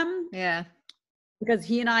for them. Yeah. Because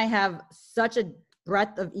he and I have such a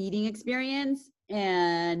breadth of eating experience.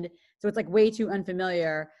 And so it's like way too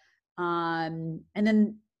unfamiliar. And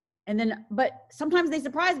then, but sometimes they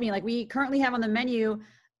surprise me. Like we currently have on the menu,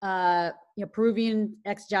 Peruvian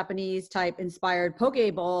ex-Japanese type inspired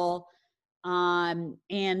poke bowl. And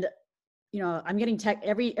I'm getting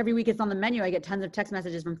every week it's on the menu. I get tons of text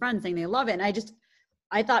messages from friends saying they love it. And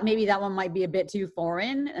I thought maybe that one might be a bit too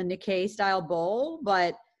foreign, a Nikkei style bowl,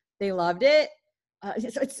 but they loved it.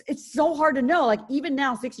 So it's so hard to know. Like even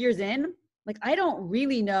now, 6 years in, like I don't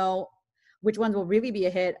really know which ones will really be a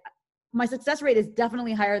hit. My success rate is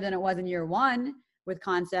definitely higher than it was in year one with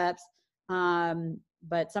concepts.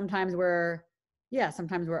 But sometimes we're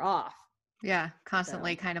off. Yeah.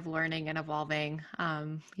 Constantly kind of learning and evolving,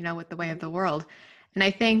 with the way of the world. And I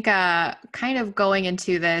think kind of going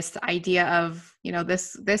into this idea of,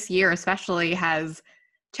 this year especially has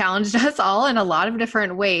challenged us all in a lot of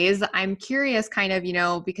different ways. I'm curious kind of,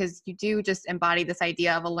 because you do just embody this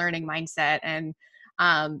idea of a learning mindset and,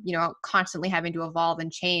 constantly having to evolve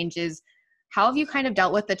and change. How have you kind of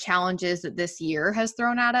dealt with the challenges that this year has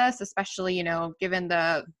thrown at us, especially, given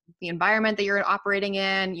the environment that you're operating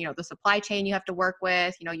in, the supply chain you have to work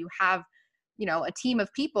with, you have a team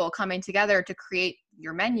of people coming together to create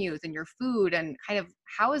your menus and your food, and kind of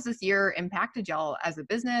how has this year impacted y'all as a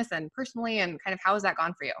business and personally, and kind of how has that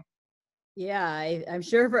gone for you? Yeah, I'm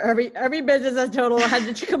sure for every business as total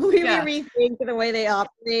had to completely Yeah. rethink the way they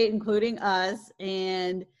operate, including us.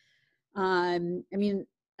 And I mean,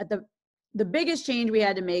 at the biggest change we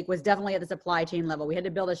had to make was definitely at the supply chain level. We had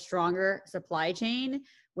to build a stronger supply chain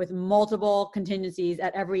with multiple contingencies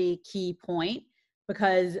at every key point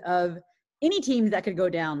because of any teams that could go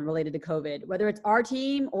down related to COVID, whether it's our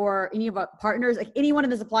team or any of our partners, like anyone in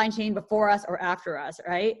the supply chain before us or after us,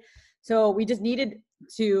 right? So we just needed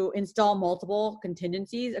to install multiple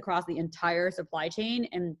contingencies across the entire supply chain.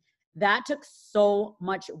 And that took so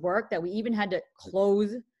much work that we even had to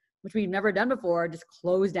close, which we've never done before, just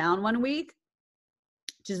close down 1 week,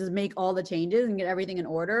 just to make all the changes and get everything in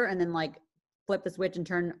order, and then like flip the switch and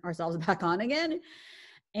turn ourselves back on again.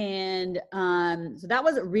 And so that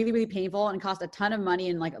was really, really painful and cost a ton of money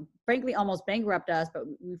and like, frankly, almost bankrupt us, but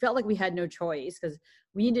we felt like we had no choice because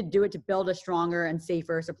we needed to do it to build a stronger and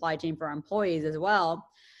safer supply chain for our employees as well.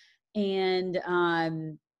 And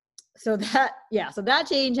so that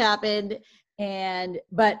change happened.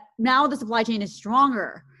 But now the supply chain is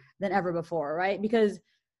stronger than ever before, right? Because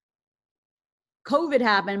COVID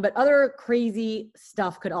happened, but other crazy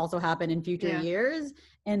stuff could also happen in future years.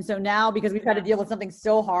 And so now, because we've had to deal with something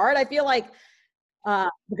so hard, I feel like,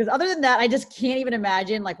 because other than that, I just can't even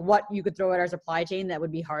imagine like what you could throw at our supply chain that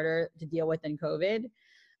would be harder to deal with than COVID.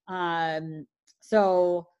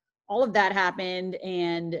 So all of that happened,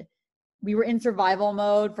 and we were in survival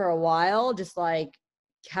mode for a while, just like,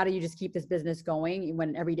 how do you just keep this business going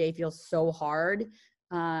when every day feels so hard?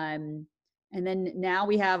 And then now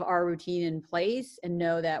we have our routine in place and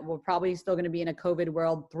know that we're probably still going to be in a COVID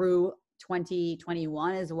world through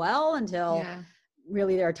 2021 as well, until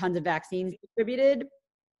really there are tons of vaccines distributed.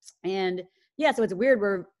 And yeah, so it's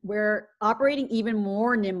weird. We're operating even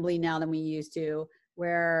more nimbly now than we used to,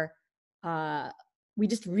 where we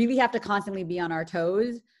just really have to constantly be on our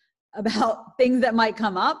toes about things that might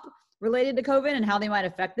come up related to COVID and how they might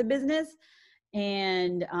affect the business.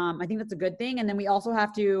 And I think that's a good thing. And then we also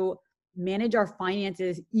have to manage our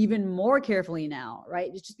finances even more carefully now,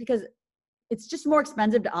 right? It's just because it's just more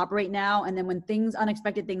expensive to operate now. And then when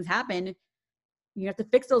unexpected things happen, you have to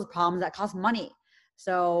fix those problems that cost money.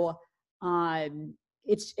 So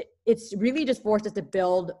it's really just forced us to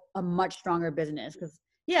build a much stronger business. Because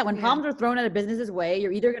when problems are thrown at a business's way,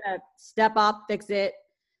 you're either going to step up, fix it,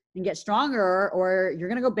 and get stronger, or you're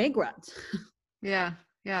going to go bankrupt. Yeah,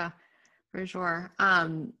 for sure.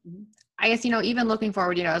 I guess, even looking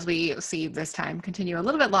forward, as we see this time continue a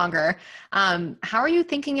little bit longer, how are you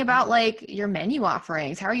thinking about like your menu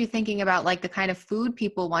offerings? How are you thinking about like the kind of food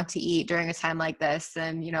people want to eat during a time like this?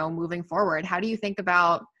 And, moving forward, how do you think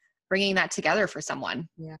about bringing that together for someone?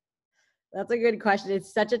 Yeah, that's a good question.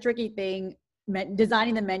 It's such a tricky thing,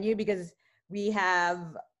 designing the menu, because we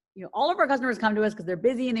have, all of our customers come to us because they're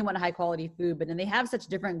busy and they want high quality food, but then they have such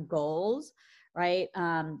different goals. Right?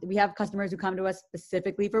 We have customers who come to us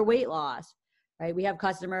specifically for weight loss, right? We have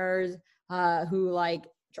customers who like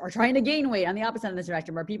are trying to gain weight on the opposite end of the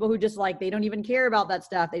spectrum, or people who just like, they don't even care about that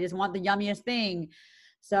stuff. They just want the yummiest thing.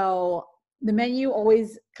 So the menu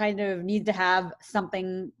always kind of needs to have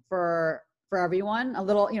something for everyone, a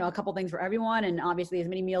little, a couple things for everyone. And obviously as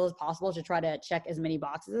many meals as possible to try to check as many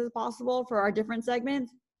boxes as possible for our different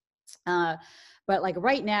segments. But like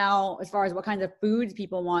right now, as far as what kinds of foods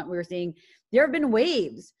people want, we're seeing there have been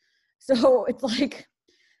waves. So it's like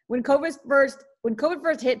when COVID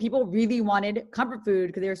first hit, people really wanted comfort food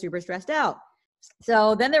because they were super stressed out.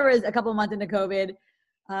 So then there was a couple of months into COVID,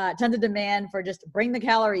 tons of demand for just bring the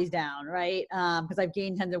calories down, right? Because I've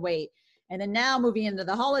gained tons of weight. And then now moving into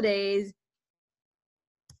the holidays,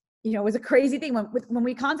 it was a crazy thing. When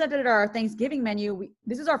we concepted our Thanksgiving menu,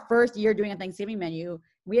 this is our first year doing a Thanksgiving menu.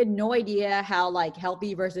 We had no idea how like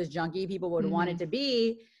healthy versus junky people would want it to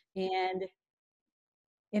be.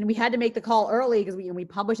 And we had to make the call early because we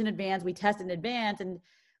publish in advance, we test in advance, and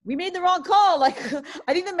we made the wrong call. Like,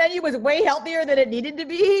 I think the menu was way healthier than it needed to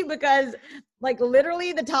be, because like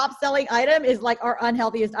literally the top selling item is like our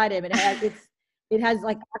unhealthiest item. It has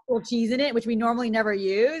like actual cheese in it, which we normally never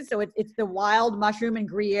use. So it's the wild mushroom and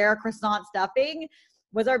Gruyere croissant stuffing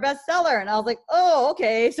was our best seller. And I was like, oh,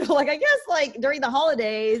 okay. So like, I guess like during the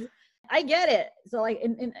holidays, I get it. So like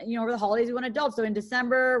over the holidays, we want adults. So in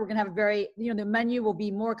December, we're going to have a very, the menu will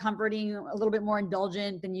be more comforting, a little bit more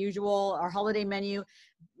indulgent than usual. Our holiday menu,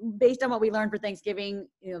 based on what we learned for Thanksgiving,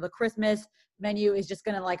 the Christmas menu is just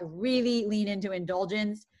going to like really lean into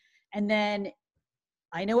indulgence. And then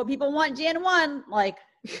I know what people want Jan 1, like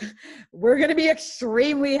we're going to be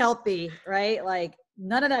extremely healthy, right? Like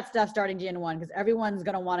none of that stuff starting Jan 1, because everyone's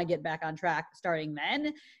going to want to get back on track starting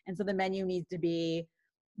then. And so the menu needs to be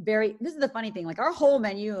this is the funny thing, like our whole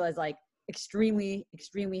menu is like extremely,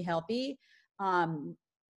 extremely healthy.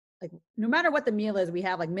 Like no matter what the meal is, we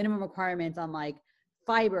have like minimum requirements on like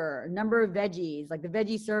fiber, number of veggies, like the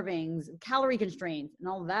veggie servings, calorie constraints and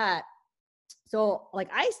all of that. So like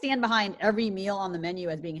I stand behind every meal on the menu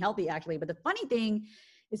as being healthy actually. But the funny thing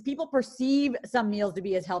is people perceive some meals to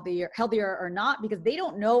be as healthier or not, because they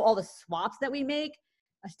don't know all the swaps that we make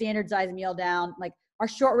a standard size meal down. Like our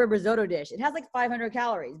short rib risotto dish, it has like 500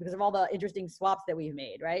 calories because of all the interesting swaps that we've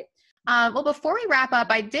made, right? Well, before we wrap up,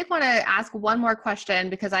 I did want to ask one more question,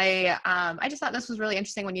 because I just thought this was really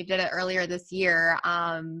interesting when you did it earlier this year.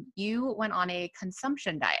 You went on a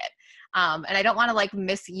consumption diet. And I don't want to like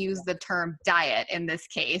misuse the term diet in this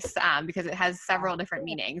case, because it has several different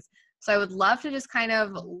meanings. So I would love to just kind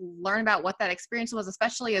of learn about what that experience was,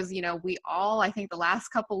 especially as, you know, we all, I think the last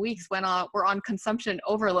couple of weeks we're on consumption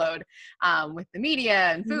overload with the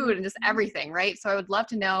media and food and just everything, right? So I would love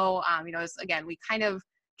to know, you know, again, we kind of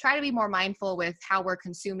try to be more mindful with how we're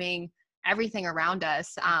consuming everything around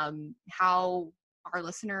us, how our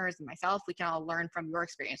listeners and myself, we can all learn from your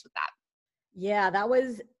experience with that. Yeah, that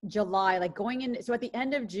was July, like going in. So at the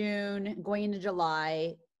end of June, going into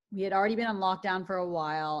July, we had already been on lockdown for a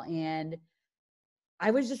while, and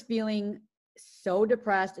I was just feeling so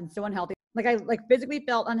depressed and so unhealthy. Like I like physically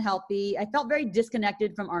felt unhealthy. I felt very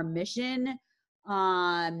disconnected from our mission,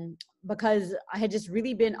 because I had just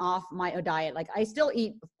really been off my diet. Like I still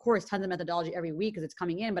eat, of course, tons of methodology every week because it's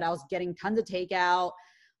coming in, but I was getting tons of takeout.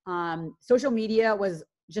 Social media was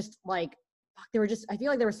just like, I feel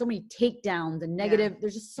like there were so many takedowns and negative.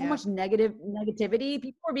 There's just so much negativity.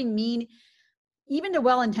 People were being mean, even to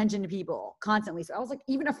well-intentioned people constantly. So I was like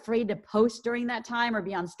even afraid to post during that time or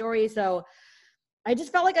be on story. So I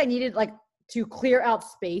just felt like I needed like to clear out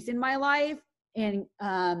space in my life and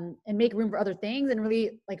make room for other things and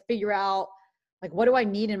really like figure out like, what do I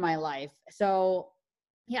need in my life? So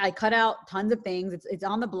yeah, I cut out tons of things. It's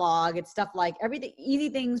on the blog. It's stuff like everything, easy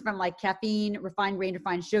things from like caffeine, refined grain,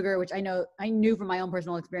 refined sugar, which I knew from my own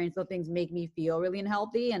personal experience, those things make me feel really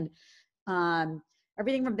unhealthy. And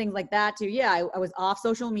everything from things like that to, I was off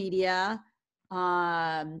social media.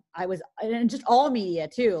 I was, and just all media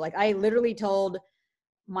too. Like I literally told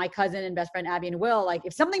my cousin and best friend, Abby and Will, like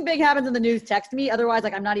if something big happens in the news, text me. Otherwise,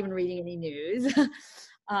 like I'm not even reading any news.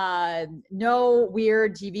 No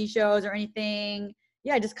weird TV shows or anything.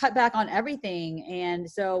 I just cut back on everything. And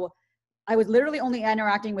so I was literally only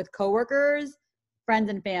interacting with coworkers, friends,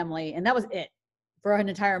 and family. And that was it for an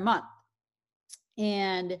entire month.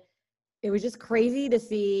 And it was just crazy to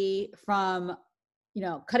see from, you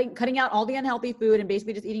know, cutting out all the unhealthy food and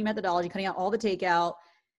basically just eating methodology, cutting out all the takeout,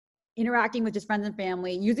 interacting with just friends and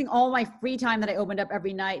family, using all my free time that I opened up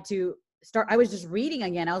every night to start. I was just reading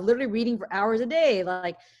again. I was literally reading for hours a day.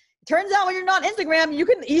 Like, turns out when you're not on Instagram, you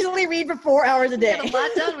can easily read for 4 hours a day. You get a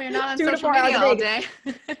lot done when you're not on social media all day.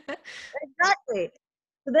 Exactly.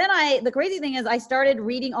 So then the crazy thing is I started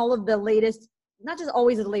reading all of the latest, not just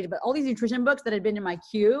always the latest, but all these nutrition books that had been in my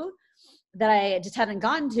queue that I just hadn't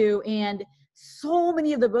gotten to. And so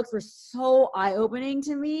many of the books were so eye-opening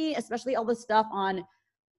to me, especially all the stuff on,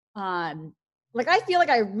 like I feel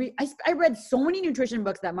like I read so many nutrition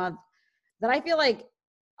books that month that I feel like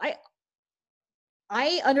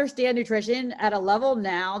I understand nutrition at a level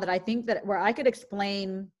now that I think that where I could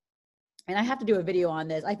explain, and I have to do a video on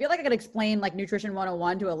this. I feel like I could explain like nutrition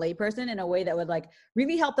 101 to a layperson in a way that would like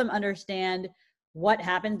really help them understand what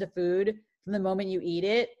happens to food from the moment you eat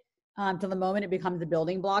it to the moment it becomes the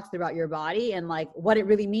building blocks throughout your body, and like what it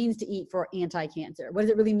really means to eat for anti-cancer. What does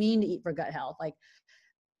it really mean to eat for gut health? Like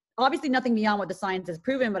obviously nothing beyond what the science has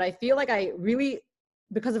proven, but I feel like I really,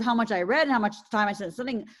 because of how much I read and how much time I spent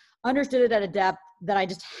studying, understood it at a depth that I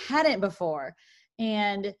just hadn't before.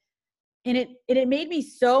 And it made me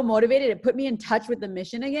so motivated. It put me in touch with the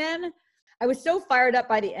mission again. I was so fired up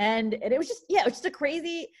by the end. And it was just a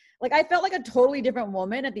crazy, like I felt like a totally different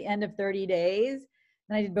woman at the end of 30 days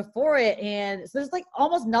than I did before it. And so there's like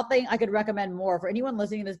almost nothing I could recommend more for anyone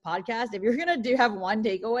listening to this podcast. If you're going to have one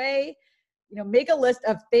takeaway, you know, make a list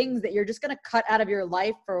of things that you're just going to cut out of your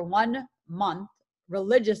life for 1 month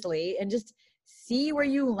religiously and just see where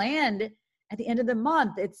you land at the end of the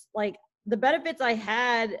month. It's like the benefits I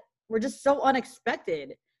had were just so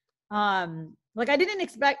unexpected. Like I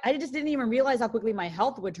just didn't even realize how quickly my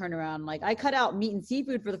health would turn around. Like I cut out meat and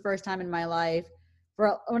seafood for the first time in my life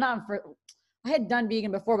I had done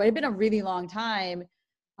vegan before, but it had been a really long time.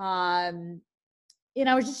 And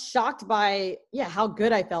I was just shocked by, how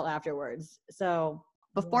good I felt afterwards. So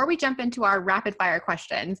before we jump into our rapid fire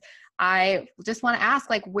questions, I just want to ask,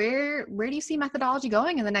 like, where do you see methodology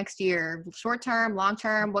going in the next year? Short term, long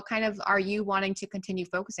term? What kind of are you wanting to continue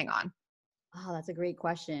focusing on? Oh, that's a great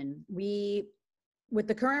question. With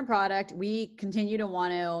the current product, we continue to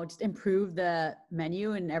want to just improve the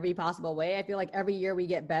menu in every possible way. I feel like every year we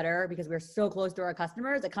get better because we're so close to our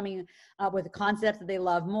customers at coming up with concepts that they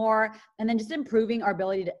love more, and then just improving our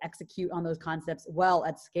ability to execute on those concepts well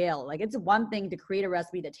at scale. Like, it's one thing to create a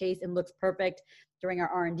recipe that tastes and looks perfect during our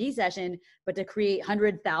R&D session, but to create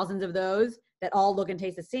hundreds, thousands of those that all look and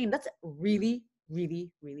taste the same, that's really, really,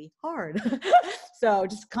 really hard. So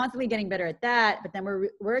just constantly getting better at that. But then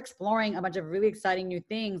we're exploring a bunch of really exciting new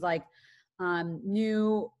things, like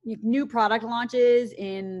new product launches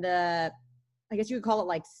in the, I guess you could call it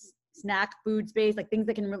like snack food space, like things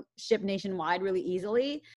that can ship nationwide really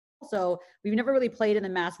easily. So we've never really played in the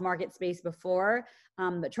mass market space before,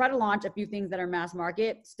 but try to launch a few things that are mass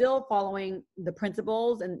market, still following the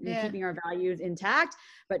principles and keeping our values intact,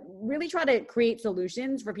 but really try to create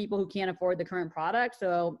solutions for people who can't afford the current product.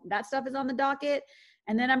 So that stuff is on the docket.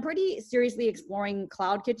 And then I'm pretty seriously exploring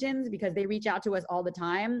cloud kitchens because they reach out to us all the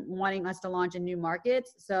time, wanting us to launch in new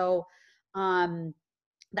markets. So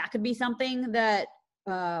that could be something that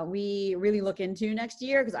we really look into next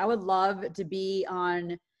year, because I would love to be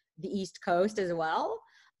on the East Coast as well.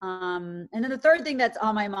 And then the third thing that's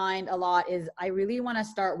on my mind a lot is I really want to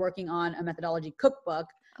start working on a methodology cookbook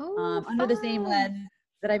under the same lens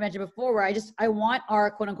that I mentioned before, where I want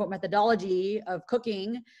our quote unquote methodology of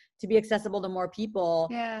cooking to be accessible to more people.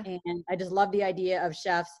 Yeah. And I just love the idea of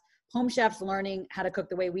home chefs learning how to cook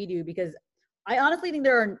the way we do, because I honestly think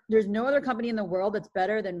there's no other company in the world that's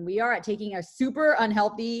better than we are at taking a super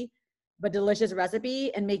unhealthy but delicious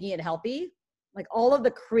recipe and making it healthy. Like, all of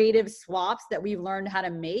the creative swaps that we've learned how to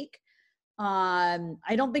make. I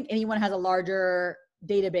don't think anyone has a larger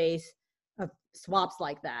database of swaps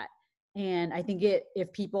like that. And I think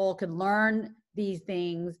if people could learn these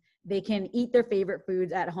things, they can eat their favorite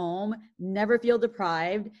foods at home, never feel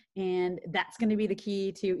deprived. And that's going to be the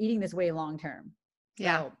key to eating this way long term.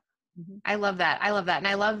 Yeah. I love that. I love that. And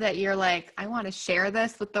I love that you're like, I want to share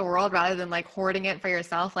this with the world rather than like hoarding it for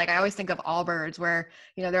yourself. Like, I always think of Allbirds where,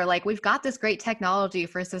 they're like, we've got this great technology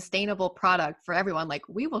for a sustainable product for everyone. Like,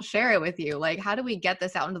 we will share it with you. Like, how do we get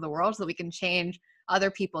this out into the world so that we can change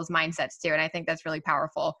other people's mindsets too? And I think that's really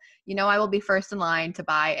powerful. I will be first in line to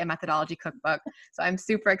buy a methodology cookbook. So I'm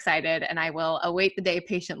super excited, and I will await the day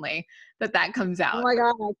patiently that comes out. Oh my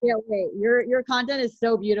God, I can't wait. Your content is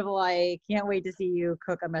so beautiful. I can't wait to see you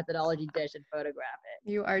cook a methodology dish and photograph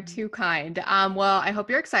it. You are too kind. Well, I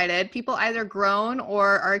hope you're excited. People either groan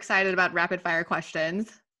or are excited about rapid fire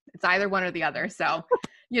questions. It's either one or the other. So,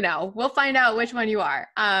 we'll find out which one you are.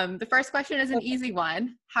 The first question is an easy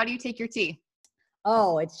one. How do you take your tea?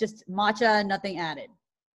 Oh, it's just matcha, nothing added.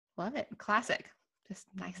 Love it. Classic. Just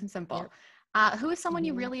nice and simple. Yep. Who is someone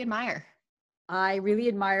you really admire? I really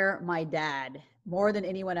admire my dad more than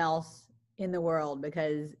anyone else in the world,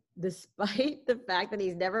 because despite the fact that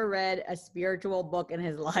he's never read a spiritual book in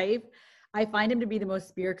his life, I find him to be the most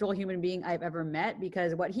spiritual human being I've ever met,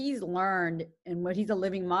 because what he's learned and what he's a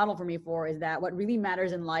living model for me for is that what really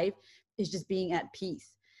matters in life is just being at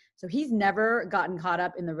peace. So he's never gotten caught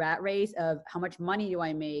up in the rat race of how much money do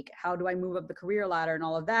I make? How do I move up the career ladder and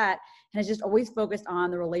all of that? And has just always focused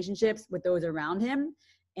on the relationships with those around him.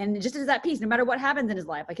 And just is at peace no matter what happens in his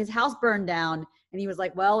life. Like, his house burned down and he was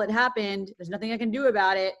like, well, it happened. There's nothing I can do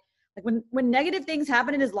about it. Like, when negative things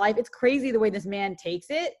happen in his life, it's crazy the way this man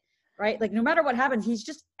takes it, right? Like, no matter what happens, he's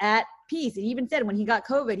just at peace. He even said when he got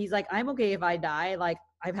COVID, he's like, I'm okay if I die. Like,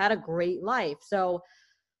 I've had a great life. So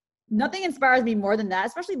nothing inspires me more than that,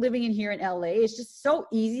 especially living in here in LA. It's just so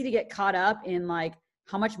easy to get caught up in like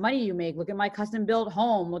how much money you make. Look at my custom built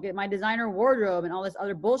home. Look at my designer wardrobe and all this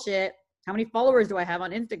other bullshit. How many followers do I have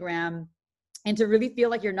on Instagram? And to really feel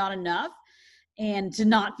like you're not enough, and to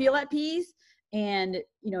not feel at peace. And,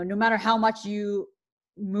 no matter how much you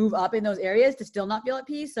move up in those areas, to still not feel at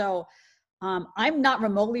peace. So I'm not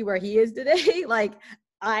remotely where he is today.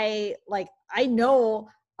 I know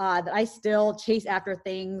that I still chase after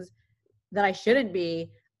things that I shouldn't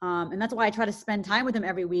be. And that's why I try to spend time with him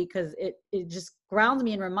every week, because it just grounds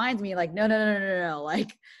me and reminds me like, no.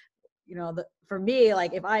 Like, for me,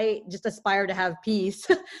 like, if I just aspire to have peace,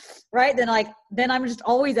 right, then I'm just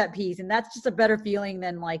always at peace. And that's just a better feeling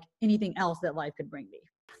than like anything else that life could bring me.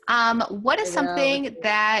 What is something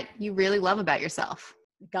that you really love about yourself?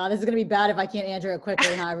 God, this is going to be bad if I can't answer it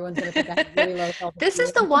quickly. How everyone's going to think I have really low self-esteem. This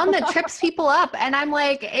is the one that trips people up. And I'm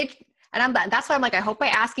like, that's why I'm like, I hope by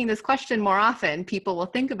asking this question more often, people will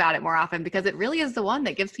think about it more often, because it really is the one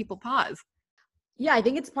that gives people pause. Yeah, I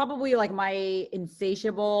think it's probably like my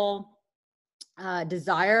insatiable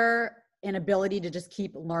desire and ability to just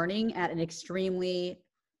keep learning at an extremely,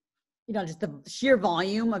 just the sheer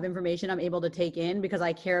volume of information I'm able to take in because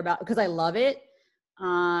because I love it.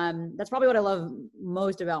 That's probably what I love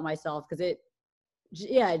most about myself, because it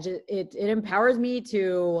empowers me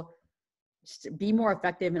to just be more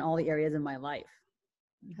effective in all the areas of my life.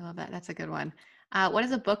 I love that. That's a good one. What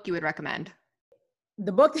is a book you would recommend?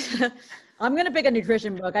 The book, I'm going to pick a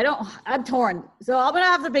nutrition book. I'm torn. So I'm going to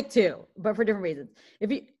have to pick two, but for different reasons.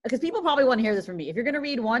 Because people probably want to hear this from me. If you're going to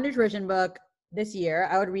read one nutrition book this year,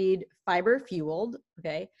 I would read Fiber Fueled.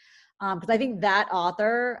 Okay. Because I think that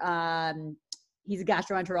author, he's a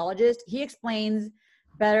gastroenterologist. He explains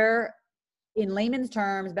better, in layman's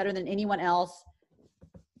terms, better than anyone else,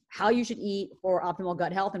 how you should eat for optimal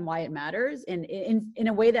gut health and why it matters. And in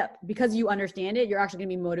a way that, because you understand it, you're actually going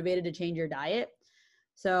to be motivated to change your diet.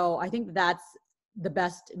 So I think that's the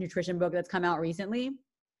best nutrition book that's come out recently.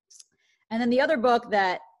 And then the other book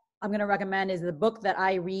that I'm going to recommend is the book that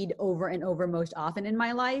I read over and over most often in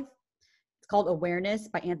my life. It's called Awareness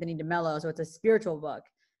by Anthony DeMello. So it's a spiritual book.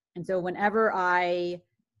 And so whenever I'm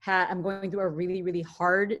going through a really, really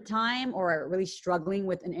hard time or really struggling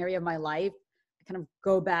with an area of my life, I kind of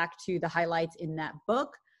go back to the highlights in that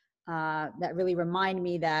book that really remind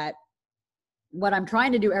me that what I'm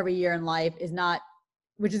trying to do every year in life is not,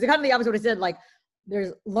 which is kind of the opposite of what I said, like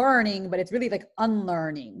there's learning, but it's really like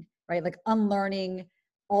unlearning, right? Like unlearning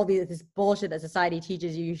all this bullshit that society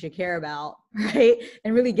teaches you should care about, right?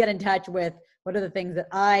 And really get in touch with what are the things that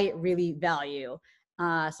I really value.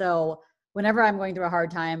 So whenever I'm going through a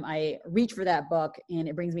hard time, I reach for that book and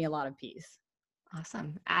it brings me a lot of peace.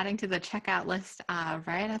 Awesome. Adding to the checkout list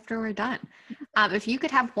right after we're done. If you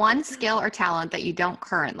could have one skill or talent that you don't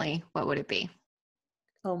currently, what would it be?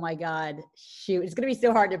 Oh my God, shoot. It's going to be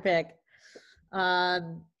so hard to pick.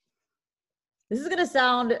 This is going to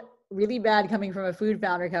sound really bad coming from a food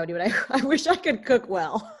founder company, but I wish I could cook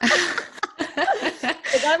well.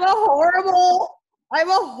 Like I'm a horrible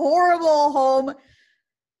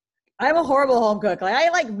home cook. Like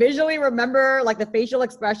I visually remember like the facial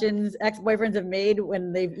expressions ex-boyfriends have made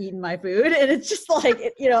when they've eaten my food. And it's just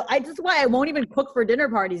like, that's why I won't even cook for dinner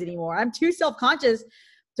parties anymore. I'm too self-conscious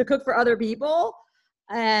to cook for other people.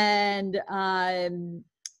 And I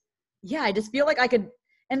just feel like I could,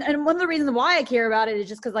 and one of the reasons why I care about it is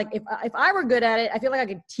just because like if I were good at it, I feel like I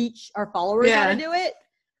could teach our followers how to do it.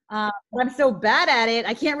 But I'm so bad at it,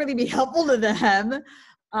 I can't really be helpful to them.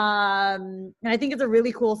 And I think it's a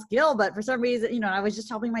really cool skill, but for some reason, I was just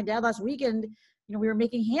helping my dad last weekend. We were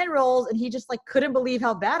making hand rolls, and he just like couldn't believe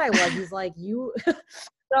how bad I was. He's like, "You."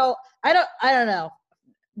 So I don't know.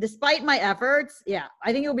 Despite my efforts,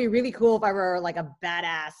 I think it would be really cool if I were like a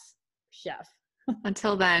badass chef.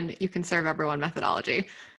 Until then, you can serve everyone methodology.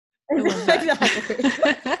 Exactly.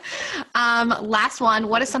 Last one.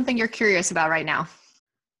 What is something you're curious about right now?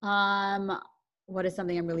 What is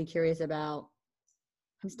something I'm really curious about?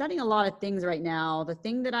 I'm studying a lot of things right now. The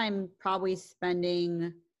thing that I'm probably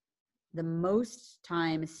spending the most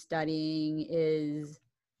time studying is,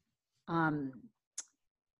 one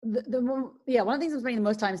of the things I'm spending the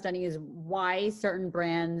most time studying is why certain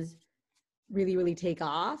brands really, really take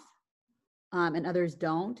off, and others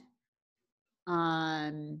don't.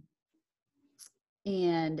 And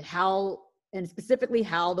specifically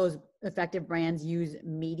how those effective brands use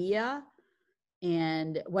media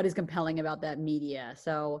and what is compelling about that media.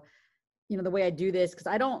 So, the way I do this, because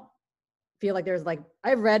I don't feel like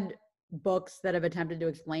I've read books that have attempted to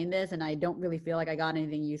explain this, and I don't really feel like I got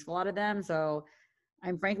anything useful out of them. So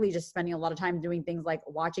I'm frankly just spending a lot of time doing things like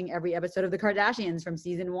watching every episode of The Kardashians from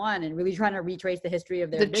season 1 and really trying to retrace the history of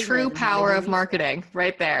their business. The true power of marketing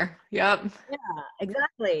right there. Yep. Yeah,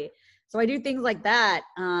 exactly. So I do things like that,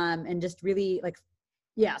 and just really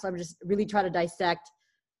so I'm just really trying to dissect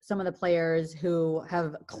some of the players who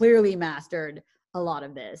have clearly mastered a lot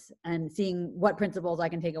of this and seeing what principles I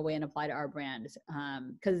can take away and apply to our brand.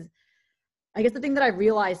 Because I guess the thing that I've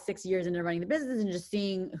realized 6 years into running the business and just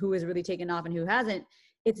seeing who has really taken off and who hasn't,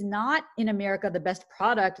 it's not in America the best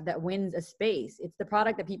product that wins a space. It's the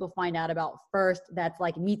product that people find out about first that's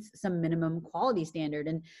like meets some minimum quality standard.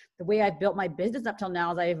 And the way I've built my business up till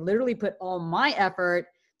now is I've literally put all my effort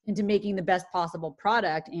into making the best possible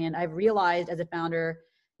product. And I've realized as a founder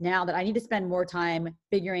now that I need to spend more time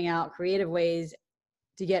figuring out creative ways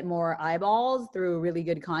to get more eyeballs through really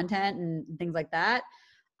good content and things like that.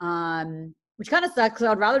 Which kind of sucks.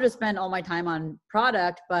 So I'd rather just spend all my time on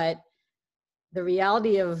product, but the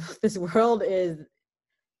reality of this world is,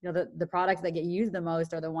 the products that get used the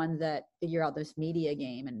most are the ones that figure out this media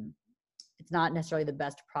game, and it's not necessarily the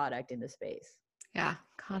best product in the space. Yeah.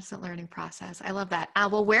 Constant learning process. I love that.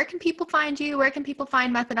 Well, where can people find you? Where can people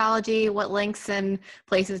find Methodology? What links and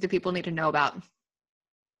places do people need to know about?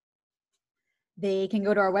 They can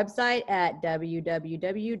go to our website at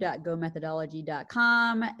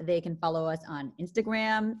www.gomethodology.com. They can follow us on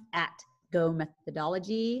Instagram at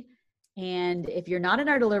gomethodology. And if you're not in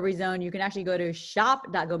our delivery zone, you can actually go to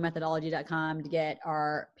shop.gomethodology.com to get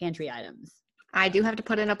our pantry items. I do have to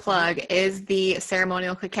put in a plug. Is the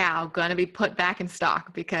ceremonial cacao going to be put back in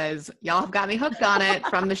stock? Because y'all have got me hooked on it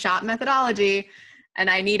from the shop methodology, and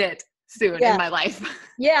I need it soon in my life.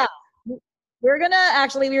 Yeah. We're going to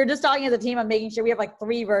actually, we were just talking as a team on making sure we have like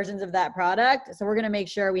 3 versions of that product. So we're going to make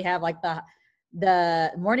sure we have like the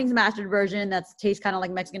Morning's Mastered version that tastes kind of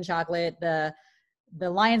like Mexican chocolate, the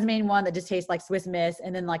Lion's Mane one that just tastes like Swiss Miss,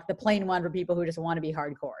 and then like the plain one for people who just want to be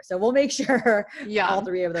hardcore. So we'll make sure all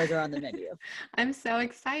 3 of those are on the menu. I'm so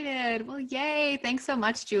excited. Well, yay. Thanks so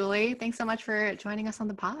much, Julie. Thanks so much for joining us on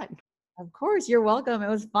the pod. Of course, you're welcome. It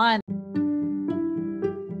was fun.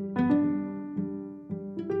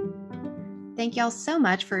 Thank y'all so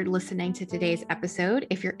much for listening to today's episode.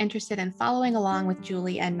 If you're interested in following along with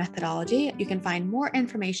Julie and Methodology, you can find more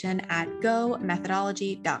information at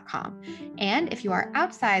gomethodology.com. And if you are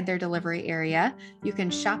outside their delivery area, you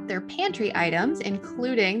can shop their pantry items,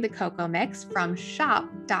 including the cocoa mix, from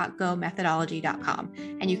shop.gomethodology.com.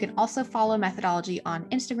 And you can also follow Methodology on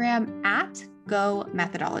Instagram at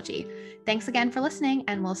gomethodology. Thanks again for listening,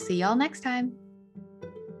 and we'll see y'all next time.